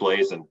guns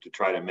blazing to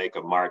try to make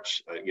a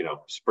March, you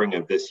know, spring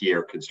of this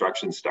year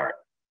construction start.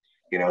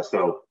 You know,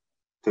 so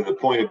to the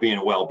point of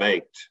being well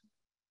baked,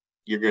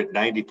 you're good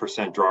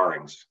 90%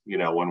 drawings, you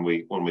know, when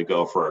we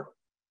go for,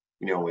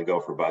 you know, when we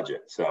go for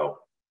budget. So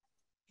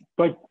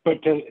But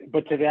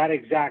to that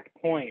exact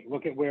point,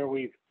 look at where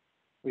we've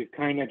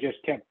kind of just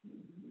kept.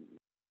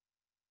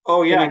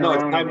 Oh yeah, no,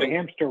 it's time to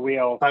hamster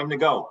wheel. Time to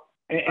go.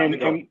 And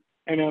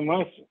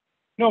unless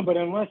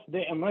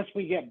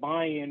we get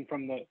buy-in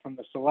from the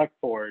select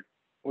board,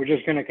 we're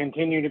just going to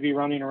continue to be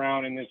running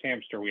around in this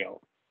hamster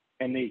wheel.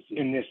 And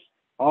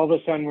all of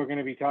a sudden we're going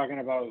to be talking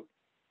about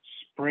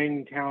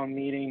spring town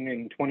meeting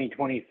in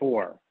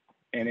 2024,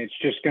 and it's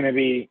just going to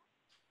be,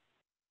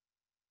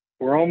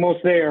 we're almost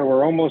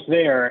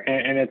there,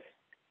 and it's,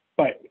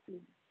 but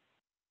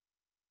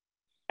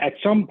at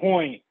some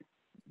point,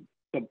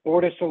 the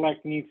Board of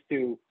Select needs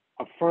to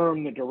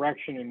affirm the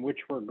direction in which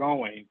we're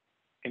going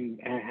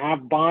and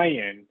have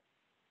buy-in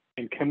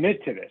and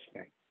commit to this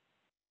thing.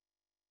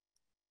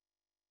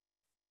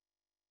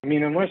 I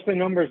mean, unless the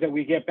numbers that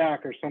we get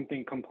back are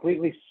something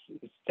completely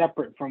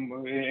separate from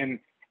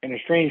and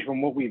estranged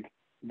from what we've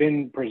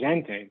been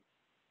presenting,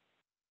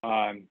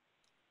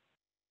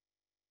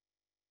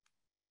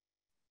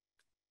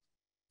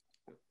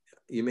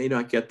 you may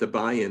not get the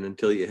buy-in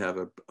until you have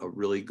a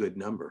really good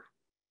number.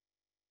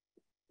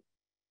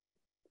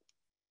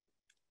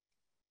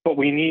 But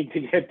we need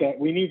to get that.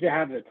 We need to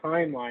have the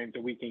timeline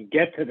so we can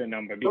get to the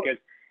number, because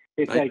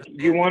it's like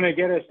you want to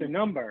get us the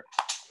number,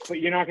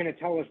 but you're not going to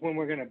tell us when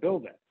we're going to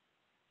build it.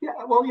 Yeah,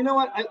 well, you know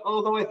what?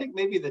 Although I think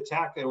maybe the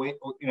tack, you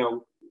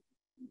know,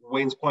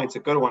 Wayne's point's a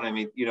good one. I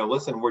mean, you know,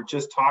 listen, we're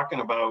just talking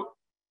about.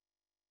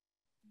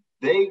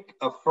 They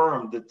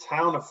affirmed, the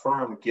town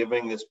affirmed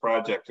giving this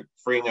project,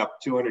 freeing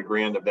up 200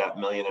 grand of that $1.5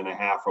 million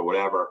or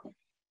whatever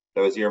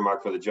that was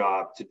earmarked for the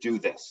job to do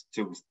this,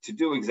 to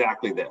do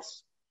exactly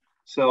this.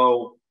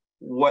 So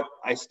what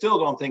I still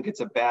don't think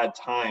it's a bad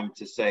time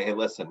to say, hey,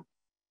 listen,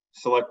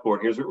 select board,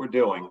 here's what we're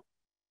doing.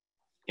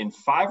 In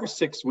 5 or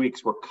 6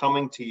 weeks, we're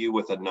coming to you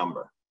with a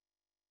number,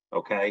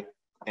 okay?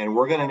 And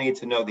we're gonna need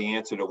to know the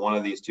answer to one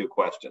of these two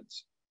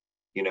questions.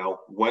 You know,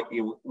 we're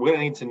gonna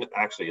need to,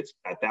 actually, it's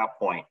at that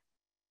point,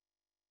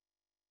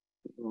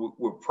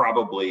 we're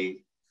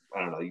probably,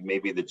 I don't know,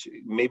 maybe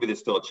there's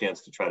still a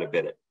chance to try to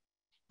bid it.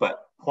 But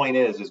point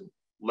is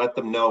let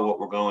them know what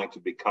we're going to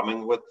be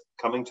coming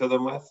to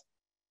them with.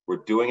 We're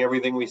doing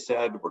everything we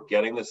said. We're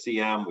getting the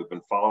CM. We've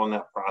been following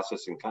that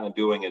process and kind of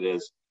doing it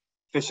as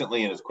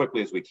efficiently and as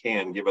quickly as we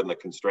can, given the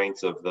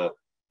constraints of the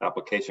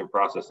application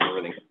process and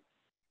everything.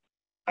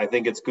 I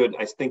think it's good.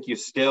 I think you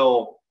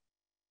still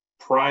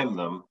prime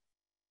them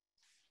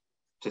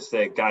to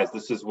say, guys,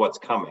 this is what's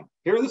coming.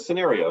 Here are the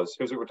scenarios.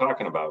 Here's what we're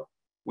talking about.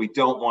 We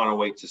don't want to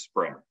wait to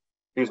spring.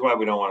 Here's why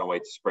we don't want to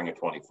wait to spring of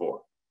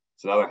 24.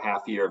 It's another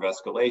half year of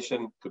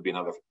escalation. Could be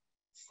another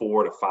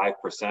 4 to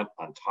 5%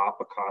 on top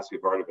of costs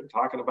we've already been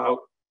talking about.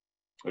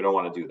 We don't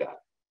want to do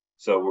that.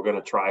 So we're going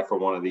to try for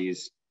one of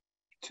these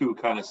two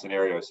kind of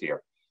scenarios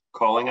here.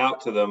 Calling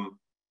out to them,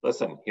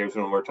 listen, here's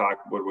when we're talking,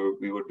 what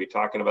we would be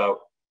talking about,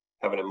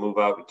 having to move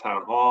out to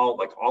town hall,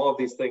 like all of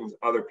these things,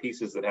 other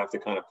pieces that have to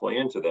kind of play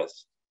into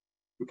this.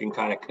 We can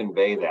kind of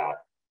convey that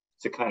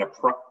to kind of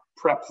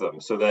prep them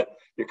so that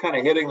you're kind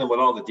of hitting them with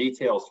all the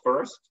details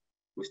first.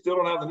 We still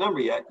don't have the number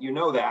yet, you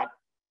know that,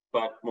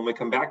 but when we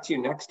come back to you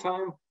next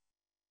time,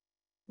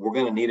 we're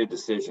going to need a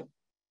decision.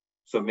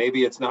 So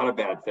maybe it's not a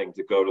bad thing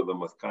to go to them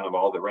with kind of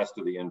all the rest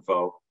of the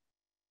info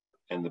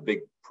and the big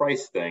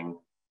price thing.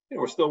 You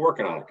know, we're still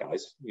working on it,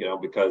 guys, you know,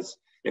 because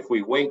if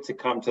we wait to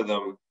come to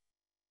them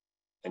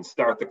and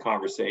start the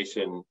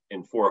conversation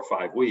in 4 or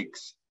 5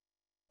 weeks,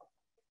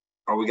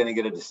 are we going to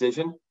get a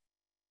decision?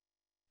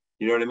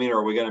 You know what I mean? Or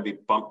are we going to be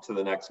bumped to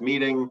the next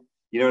meeting?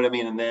 You know what I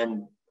mean? And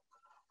then,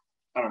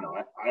 I don't know,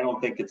 I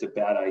don't think it's a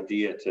bad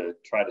idea to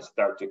try to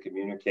start to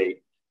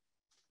communicate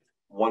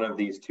one of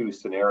these two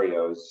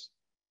scenarios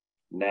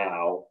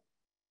now.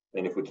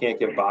 And if we can't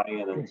get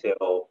buy-in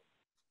until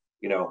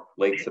you know,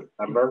 late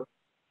September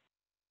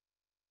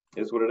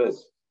is what it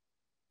is.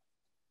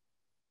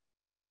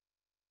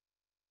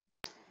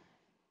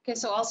 Okay,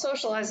 so I'll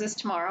socialize this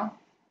tomorrow.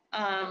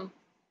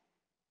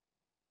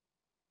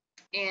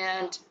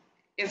 And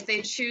if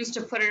they choose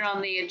to put it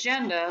on the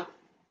agenda,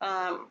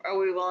 are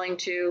we willing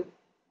to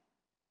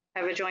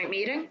have a joint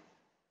meeting?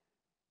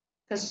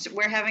 Because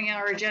we're having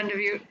our agenda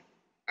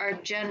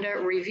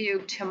review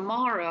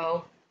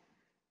tomorrow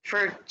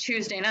for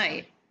Tuesday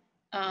night.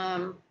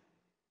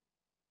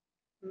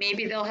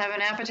 Maybe they'll have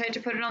an appetite to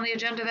put it on the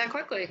agenda that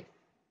quickly.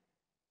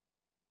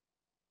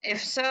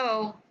 If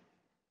so,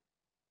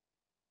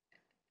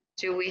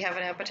 do we have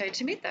an appetite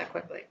to meet that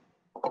quickly?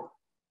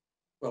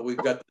 Well, we've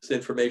got this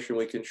information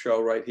we can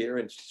show right here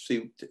and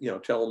see, you know,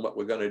 tell them what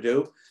we're going to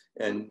do.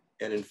 And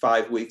in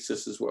 5 weeks,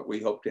 this is what we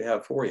hope to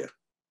have for you.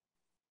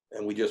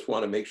 And we just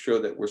want to make sure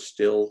that we're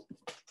still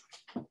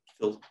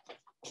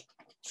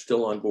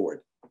on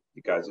board.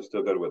 You guys are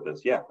still good with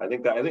this. Yeah, I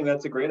think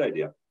that's a great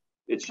idea.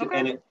 It should, Okay.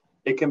 and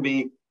it can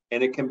be,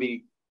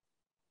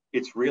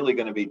 it's really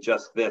going to be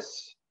just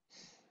this,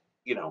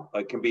 you know,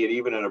 it can be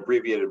even an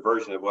abbreviated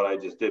version of what I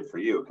just did for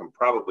you. It can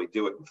probably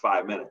do it in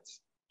 5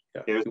 minutes.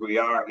 Yeah. Here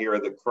are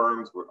the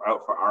firms. We're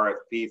out for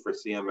RFP for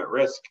CM at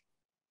risk.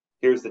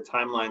 Here's the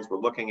timelines we're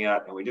looking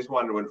at. And we just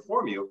wanted to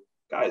inform you,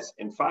 guys,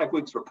 in 5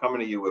 weeks, we're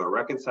coming to you with a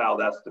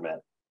reconciled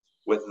estimate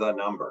with the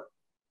number.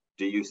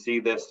 Do you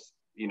see this?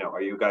 You know,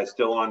 are you guys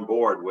still on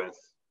board with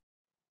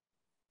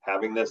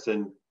having this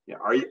in, you know,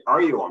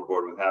 are you on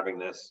board with having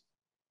this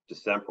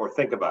December, or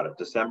think about it,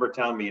 December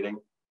town meeting,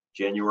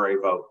 January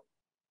vote?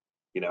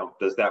 You know,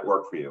 does that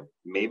work for you?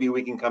 Maybe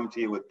we can come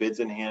to you with bids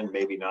in hand,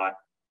 maybe not,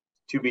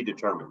 to be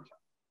determined.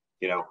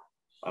 You know,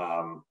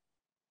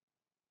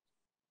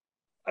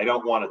 I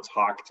don't want to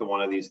talk to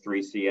one of these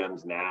 3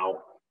 CMs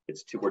now.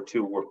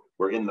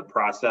 We're in the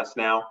process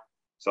now.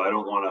 So I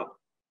don't want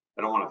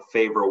to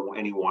favor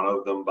any one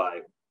of them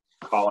by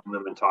calling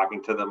them and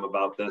talking to them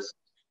about this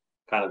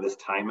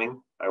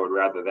timing. I would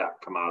rather that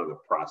come out of the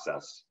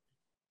process.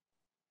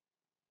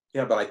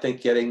 Yeah, but I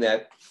think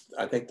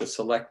the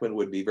selectmen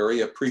would be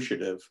very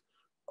appreciative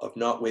of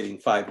not waiting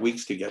 5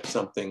 weeks to get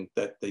something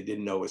that they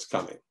didn't know was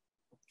coming.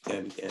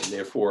 And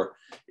therefore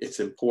it's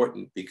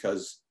important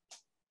because,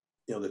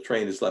 you know, the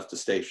train has left the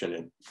station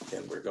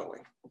and we're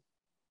going.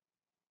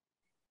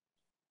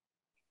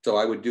 So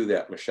I would do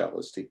that, Michelle,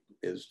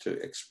 is to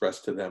express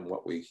to them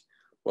what we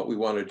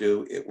want to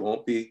do. It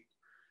won't be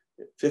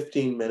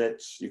 15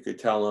 minutes. You could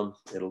tell them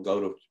it'll go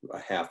to a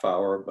half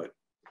hour, but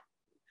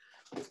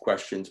with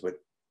questions, but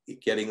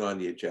getting on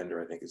the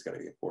agenda, I think, is going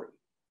to be important.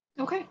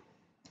 Okay,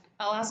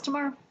 I'll ask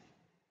tomorrow.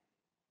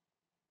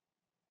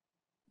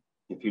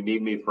 If you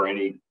need me for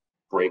any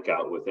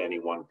breakout with any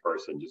one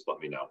person, just let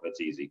me know.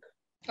 That's easy.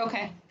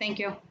 Okay, thank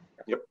you.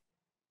 Yep.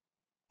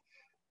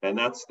 And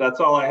that's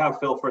all I have,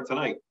 Phil, for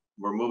tonight.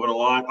 We're moving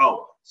along.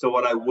 Oh, so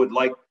what I would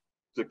like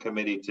the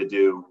committee to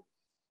do,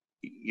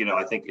 you know,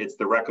 I think it's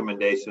the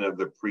recommendation of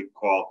the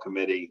pre-qual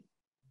committee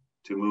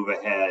to move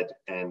ahead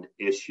and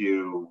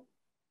issue,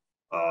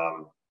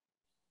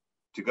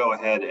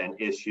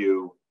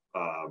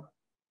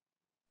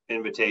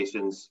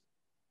 invitations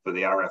for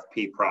the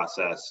RFP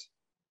process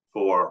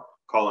for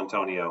Call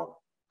Antonio,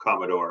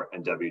 Commodore,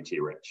 and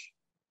WT Rich.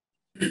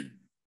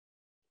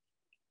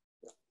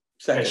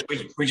 Second.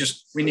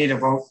 We need a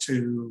vote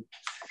to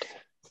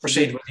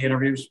proceed with the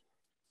interviews. Is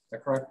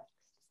that correct?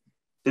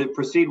 To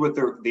proceed with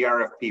the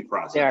RFP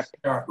process.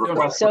 Yeah.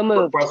 So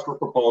moved. Request for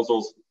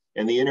proposals,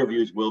 and the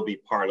interviews will be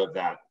part of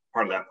that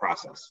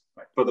process.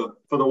 Right. For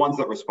the ones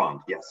that respond,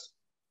 yes.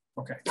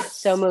 Okay.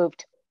 So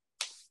moved.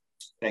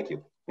 Thank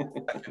you.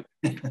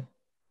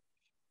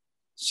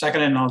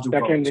 Second, and I'll do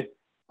Second. votes.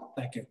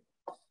 Thank you.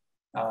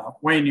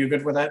 Wayne, you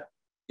good with that?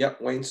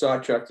 Yep, Wayne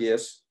Sawchuk,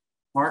 yes.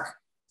 Mark?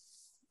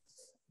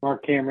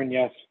 Mark Cameron,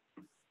 yes.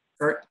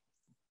 Kurt?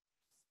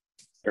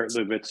 Kurt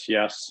Lubitz,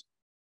 yes.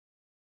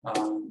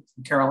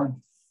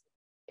 Carolyn?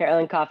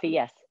 Carolyn Coffey,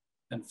 yes.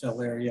 And Phil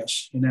there,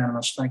 yes.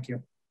 Unanimous. Thank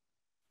you.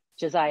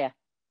 Josiah.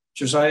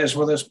 Josiah is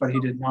with us, but he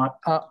did not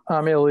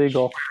I'm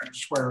illegal.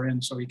 swear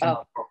in, so he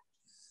cannot vote.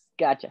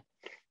 Gotcha.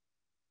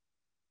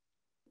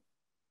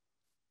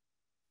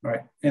 All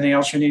right. Anything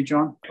else you need,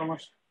 John?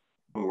 Thomas?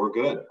 We're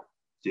good.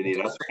 Do you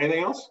need us for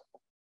anything else?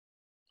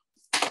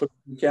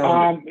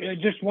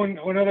 Just one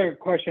other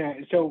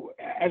question. So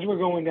as we're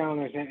going down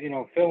this, you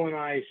know, Phil Wayne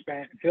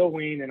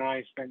and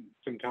I spent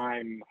some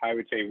time, I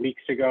would say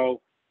weeks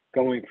ago,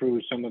 going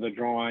through some of the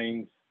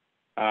drawings,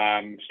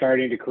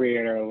 starting to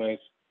create our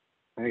list.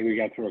 I think we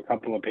got through a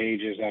couple of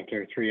pages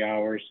after 3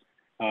 hours.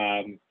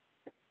 And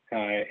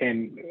I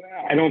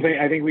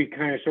think we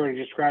kind of sort of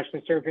just scratched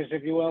the surface,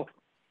 if you will.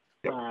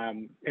 Yep.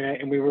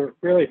 And we were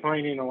really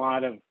finding a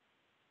lot of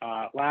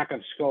lack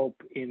of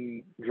scope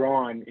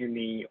drawn in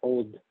the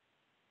old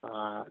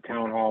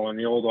town hall and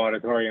the old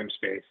auditorium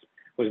space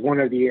was one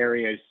of the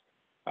areas,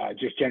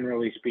 just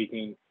generally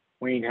speaking.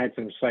 Wayne had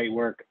some site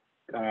work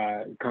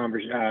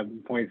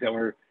points that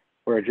were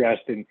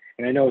addressed, and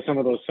I know some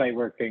of those site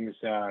work things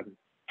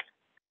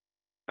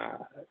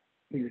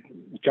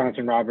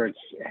Johnson Roberts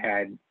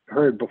had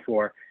heard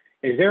before.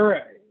 Is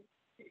there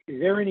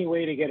any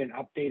way to get an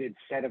updated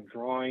set of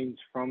drawings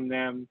from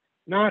them?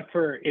 Not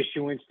for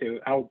issuance to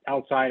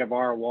outside of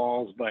our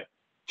walls, but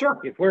Sure.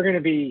 if we're going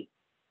to be,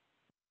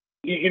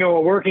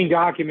 a working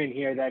document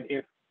here, that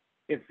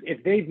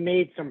if they've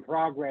made some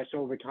progress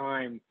over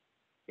time,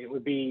 it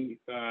would be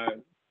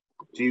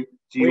Do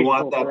you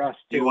want that? for us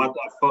Do you to- want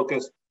that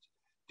focused?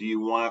 Do you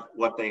want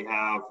what they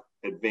have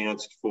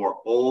advanced for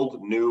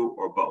old, new,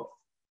 or both?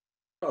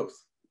 Both.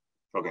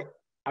 Okay.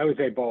 I would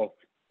say both.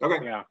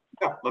 Okay. Yeah.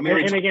 Yeah. Let me.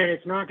 And again,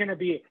 it's not going to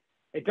be.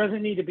 It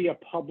doesn't need to be a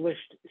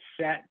published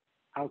set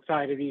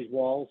outside of these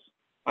walls.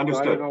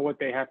 Understood. So I don't know what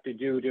they have to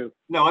do to.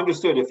 No,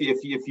 understood.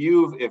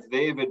 If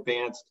they've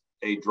advanced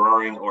a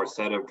drawing or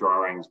set of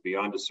drawings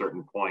beyond a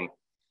certain point,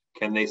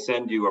 can they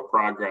send you a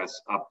progress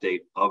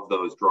update of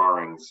those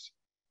drawings?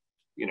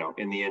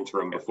 In the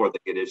interim before they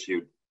get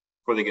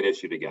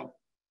issued again.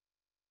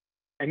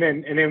 And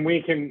then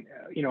we can,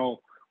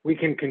 we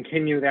can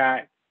continue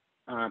that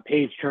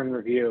page turn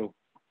review.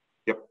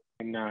 Yep.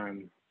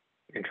 And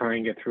try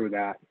and get through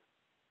that.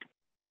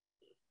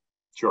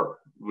 Sure,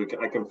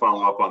 I can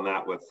follow up on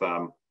that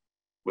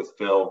with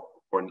Phil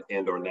or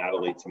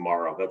Natalie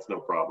tomorrow. That's no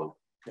problem.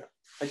 Yeah,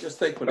 I just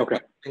think when Okay.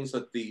 things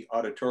at the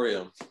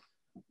auditorium,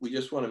 we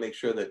just want to make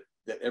sure that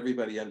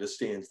everybody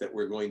understands that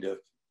we're going to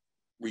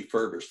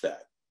refurbish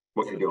that.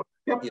 What you're doing.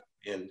 Yep.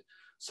 And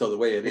so the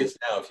way it is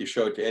now, if you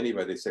show it to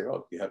anybody, they say,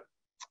 "Oh, you have."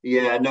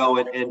 Yeah, no,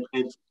 and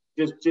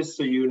just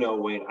so you know,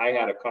 Wayne, I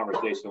had a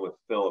conversation with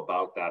Phil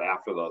about that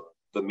after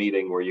the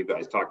meeting where you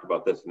guys talked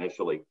about this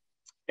initially,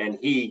 and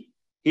he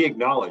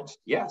acknowledged,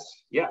 yes.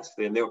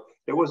 And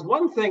there was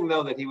one thing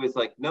though that he was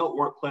like, no,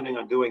 we're planning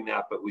on doing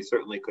that, but we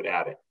certainly could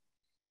add it.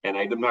 And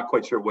I'm not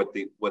quite sure what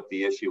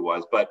the issue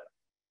was, but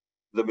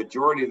the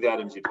majority of the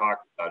items you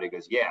talked about, he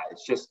goes, yeah,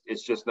 it's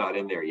just not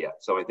in there yet.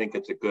 So I think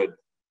it's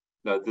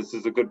this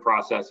is a good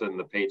process, and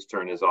the page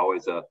turn is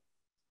always the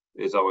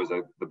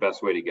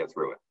best way to get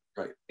through it.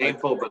 Right.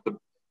 Painful, but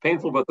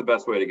the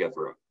best way to get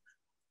through it.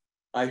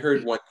 I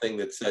heard one thing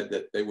that said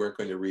that they weren't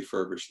going to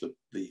refurbish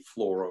the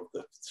floor of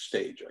the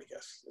stage, I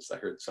guess. I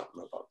heard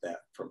something about that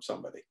from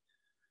somebody.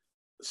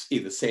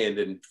 Either sand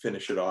and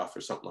finish it off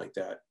or something like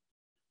that,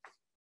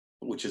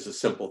 which is a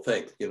simple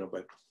thing,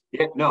 but.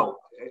 Yeah, no,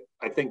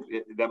 I think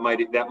that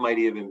might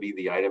even be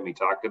the item he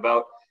talked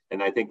about.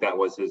 And I think that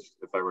was his,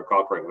 if I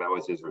recall correctly, that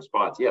was his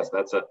response. Yes,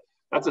 that's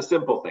a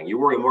simple thing. You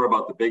worry more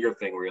about the bigger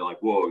thing where you're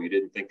like, whoa, you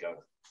didn't think of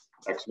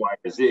X, Y,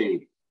 or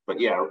Z. But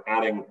yeah,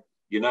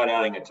 you're not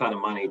adding a ton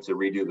of money to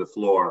redo the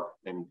floor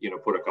and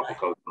put a couple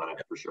coats on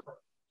it for sure.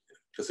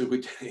 Because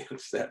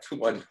it's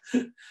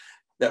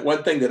that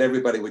one thing that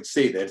everybody would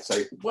see that it's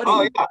like, what?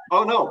 Yeah.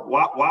 Oh no,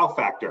 wow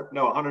factor.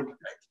 No,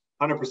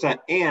 100%.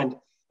 And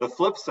the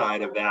flip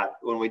side of that,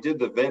 when we did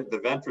the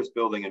Ventress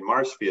building in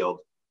Marshfield,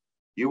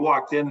 you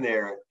walked in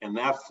there and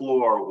that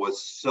floor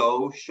was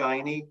so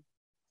shiny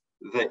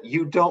that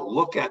you don't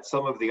look at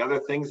some of the other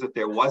things that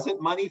there wasn't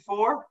money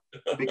for,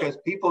 because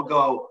people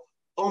go,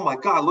 oh my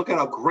God, look at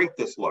how great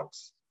this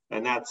looks.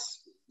 And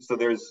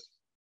there's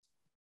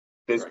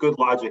right. Good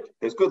logic.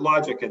 There's good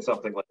logic in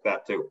something like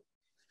that too.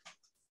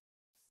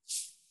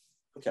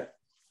 Okay. Is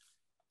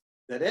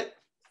that it?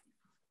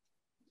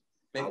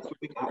 That's what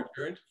we got.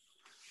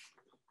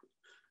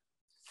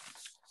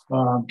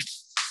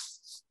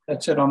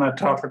 That's it on that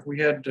topic. We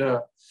had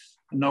a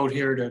note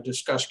here to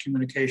discuss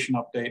communication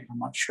update. I'm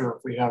not sure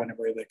if we have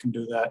anybody that can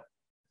do that.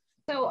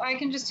 So I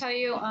can just tell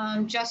you,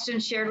 Justin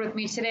shared with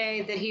me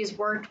today that he's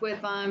worked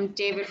with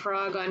David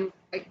Frog on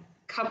a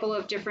couple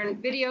of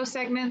different video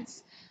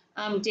segments.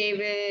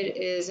 David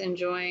is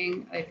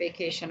enjoying a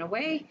vacation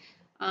away,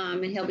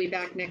 and he'll be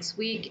back next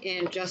week,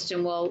 and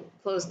Justin will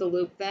close the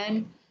loop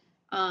then.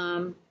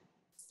 And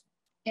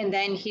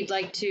then he'd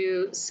like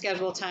to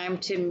schedule time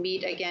to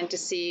meet again to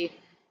see,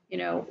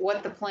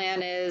 what the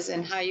plan is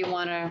and how you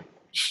want to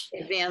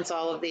advance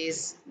all of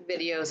these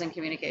videos and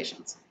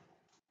communications.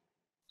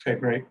 Okay,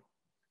 great.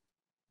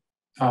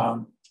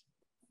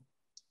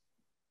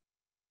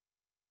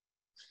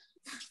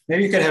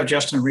 Maybe you could have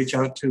Justin reach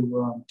out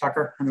to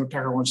Tucker. I know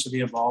Tucker wants to be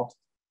involved.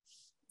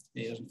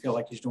 He doesn't feel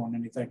like he's doing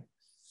anything.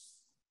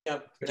 Yeah.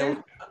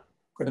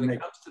 Couldn't make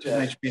the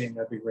next meeting.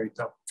 That'd be great,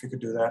 though, if you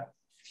could do that.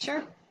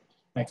 Sure.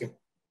 Thank you.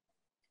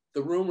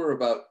 The rumor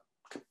about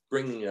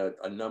bringing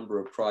a number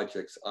of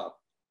projects up,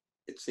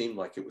 it seemed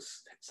like it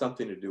was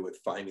something to do with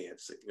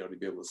financing, to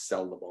be able to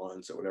sell the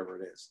bonds or whatever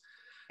it is.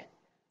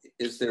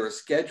 Is there a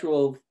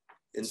schedule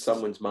in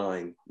someone's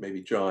mind,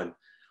 maybe John,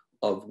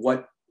 of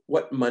what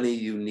money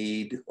you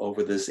need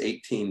over this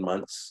 18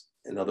 months?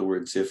 In other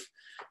words,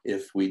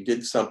 if we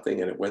did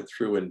something and it went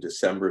through in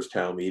December's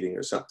town meeting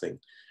or something,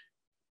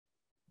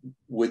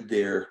 would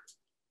the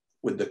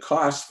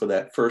cost for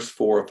that first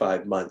 4 or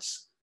 5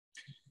 months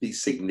be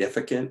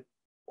significant,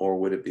 or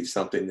would it be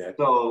something that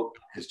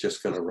is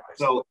just going to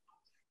rise?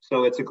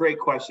 So it's a great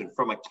question.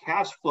 From a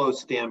cash flow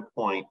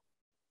standpoint,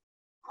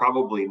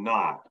 probably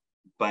not,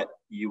 but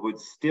you would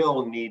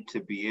still need to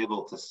be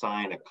able to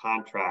sign a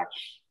contract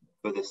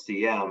for the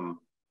CM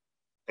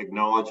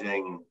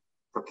acknowledging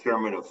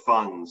procurement of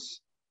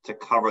funds to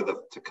cover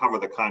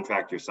the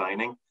contract you're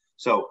signing.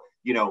 So,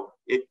 you know,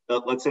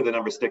 let's say the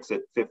number sticks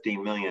at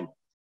 15 million.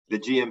 The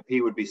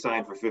GMP would be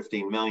signed for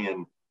 15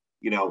 million.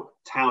 You know,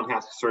 town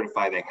has to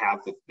certify they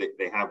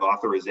have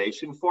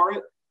authorization for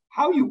it.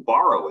 How you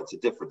borrow, it's a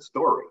different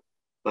story.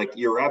 Like,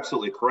 you're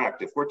absolutely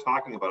correct. If we're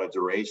talking about a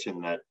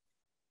duration that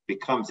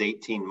becomes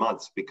 18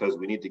 months because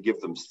we need to give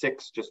them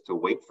 6 just to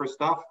wait for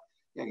stuff,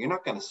 yeah, you're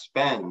not going to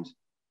spend,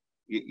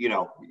 you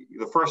know,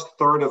 the first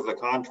third of the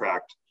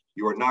contract,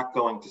 you are not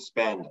going to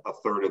spend a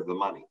third of the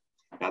money.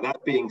 Now,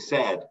 that being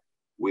said,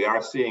 we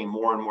are seeing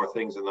more and more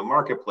things in the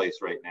marketplace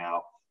right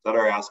now that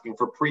are asking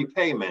for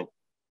prepayment,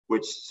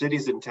 which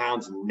cities and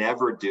towns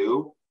never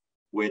do,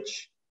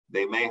 which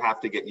they may have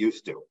to get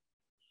used to.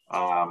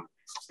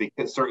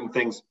 Because certain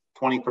things,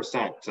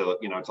 20%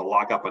 to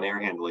lock up an air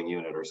handling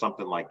unit or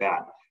something like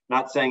that.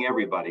 Not saying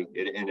everybody,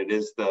 and it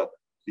is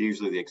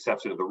usually the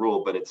exception of the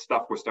rule, but it's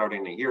stuff we're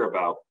starting to hear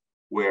about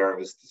where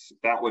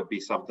that would be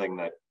something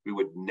that we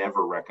would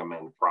never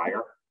recommend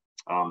prior.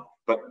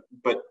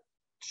 But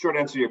short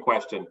answer to your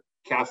question,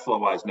 cash flow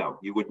wise, no,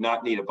 you would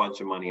not need a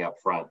bunch of money up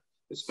front,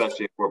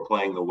 especially if we're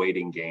playing the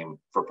waiting game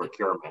for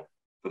procurement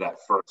for that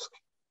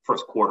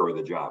first quarter of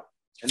the job.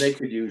 And they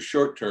could use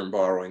short-term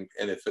borrowing,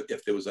 and if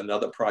there was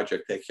another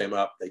project that came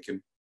up, they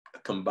can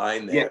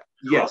combine that. Yeah,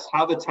 yes,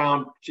 how the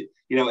town,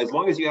 you know, as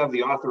long as you have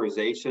the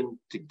authorization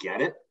to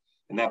get it,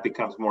 and that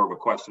becomes more of a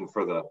question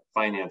for the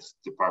finance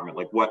department.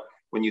 Like,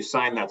 when you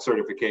sign that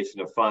certification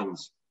of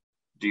funds,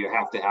 do you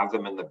have to have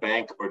them in the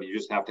bank, or do you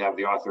just have to have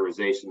the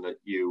authorization that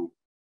you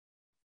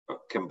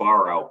can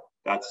borrow?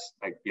 That's,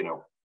 like, you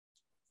know,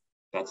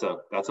 that's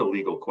a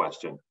legal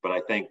question. But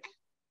I think,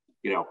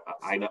 you know,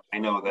 I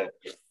know that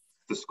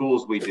the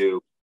schools we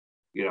do,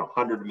 you know,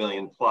 100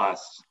 million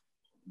plus,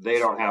 they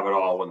don't have it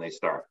all when they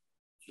start.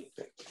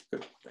 Okay,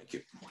 good, thank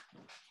you.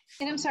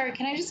 And I'm sorry,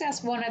 can I just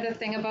ask one other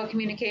thing about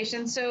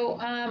communication? So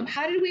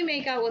how did we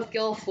make out with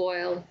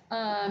Guilfoyle?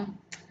 Are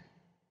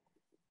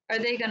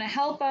they going to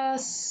help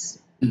us?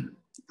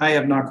 I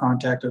have not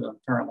contacted them.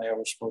 Apparently I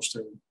was supposed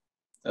to.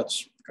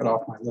 That's got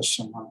off my list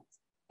somehow.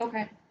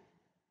 Okay.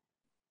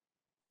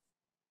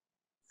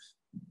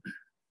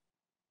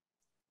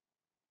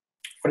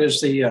 What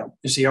is the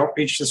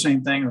outreach the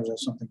same thing, or is that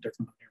something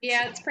different?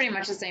 Yeah, it's pretty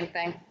much the same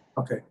thing.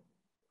 Okay.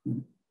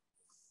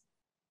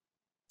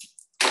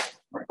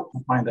 All right,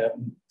 I'll find that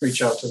and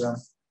reach out to them.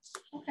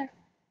 Okay.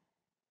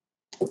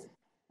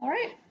 All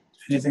right.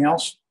 Anything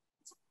else?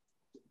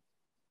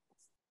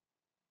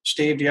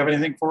 Steve, do you have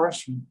anything for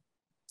us?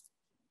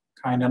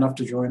 Kind enough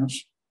to join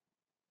us.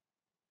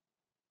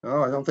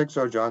 No, I don't think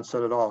so. John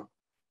said it all.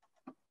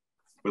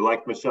 We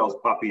like Michelle's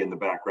puppy in the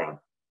background.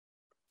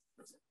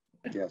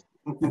 Yes.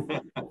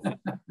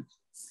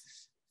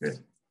 Good.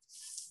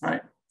 All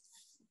right.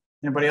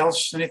 Anybody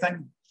else?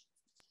 Anything?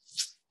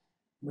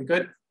 We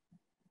good?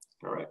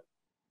 All right.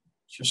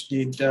 Just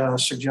need a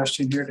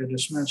suggestion here to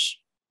dismiss.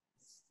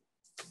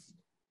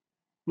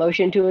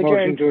 Motion to adjourn.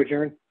 Motion to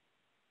adjourn.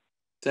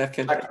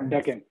 Second.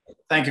 Second.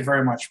 Thank you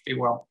very much. Be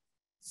well.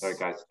 All right,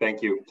 guys.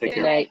 Thank you. Take Good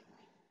care. night.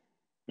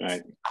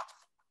 Right.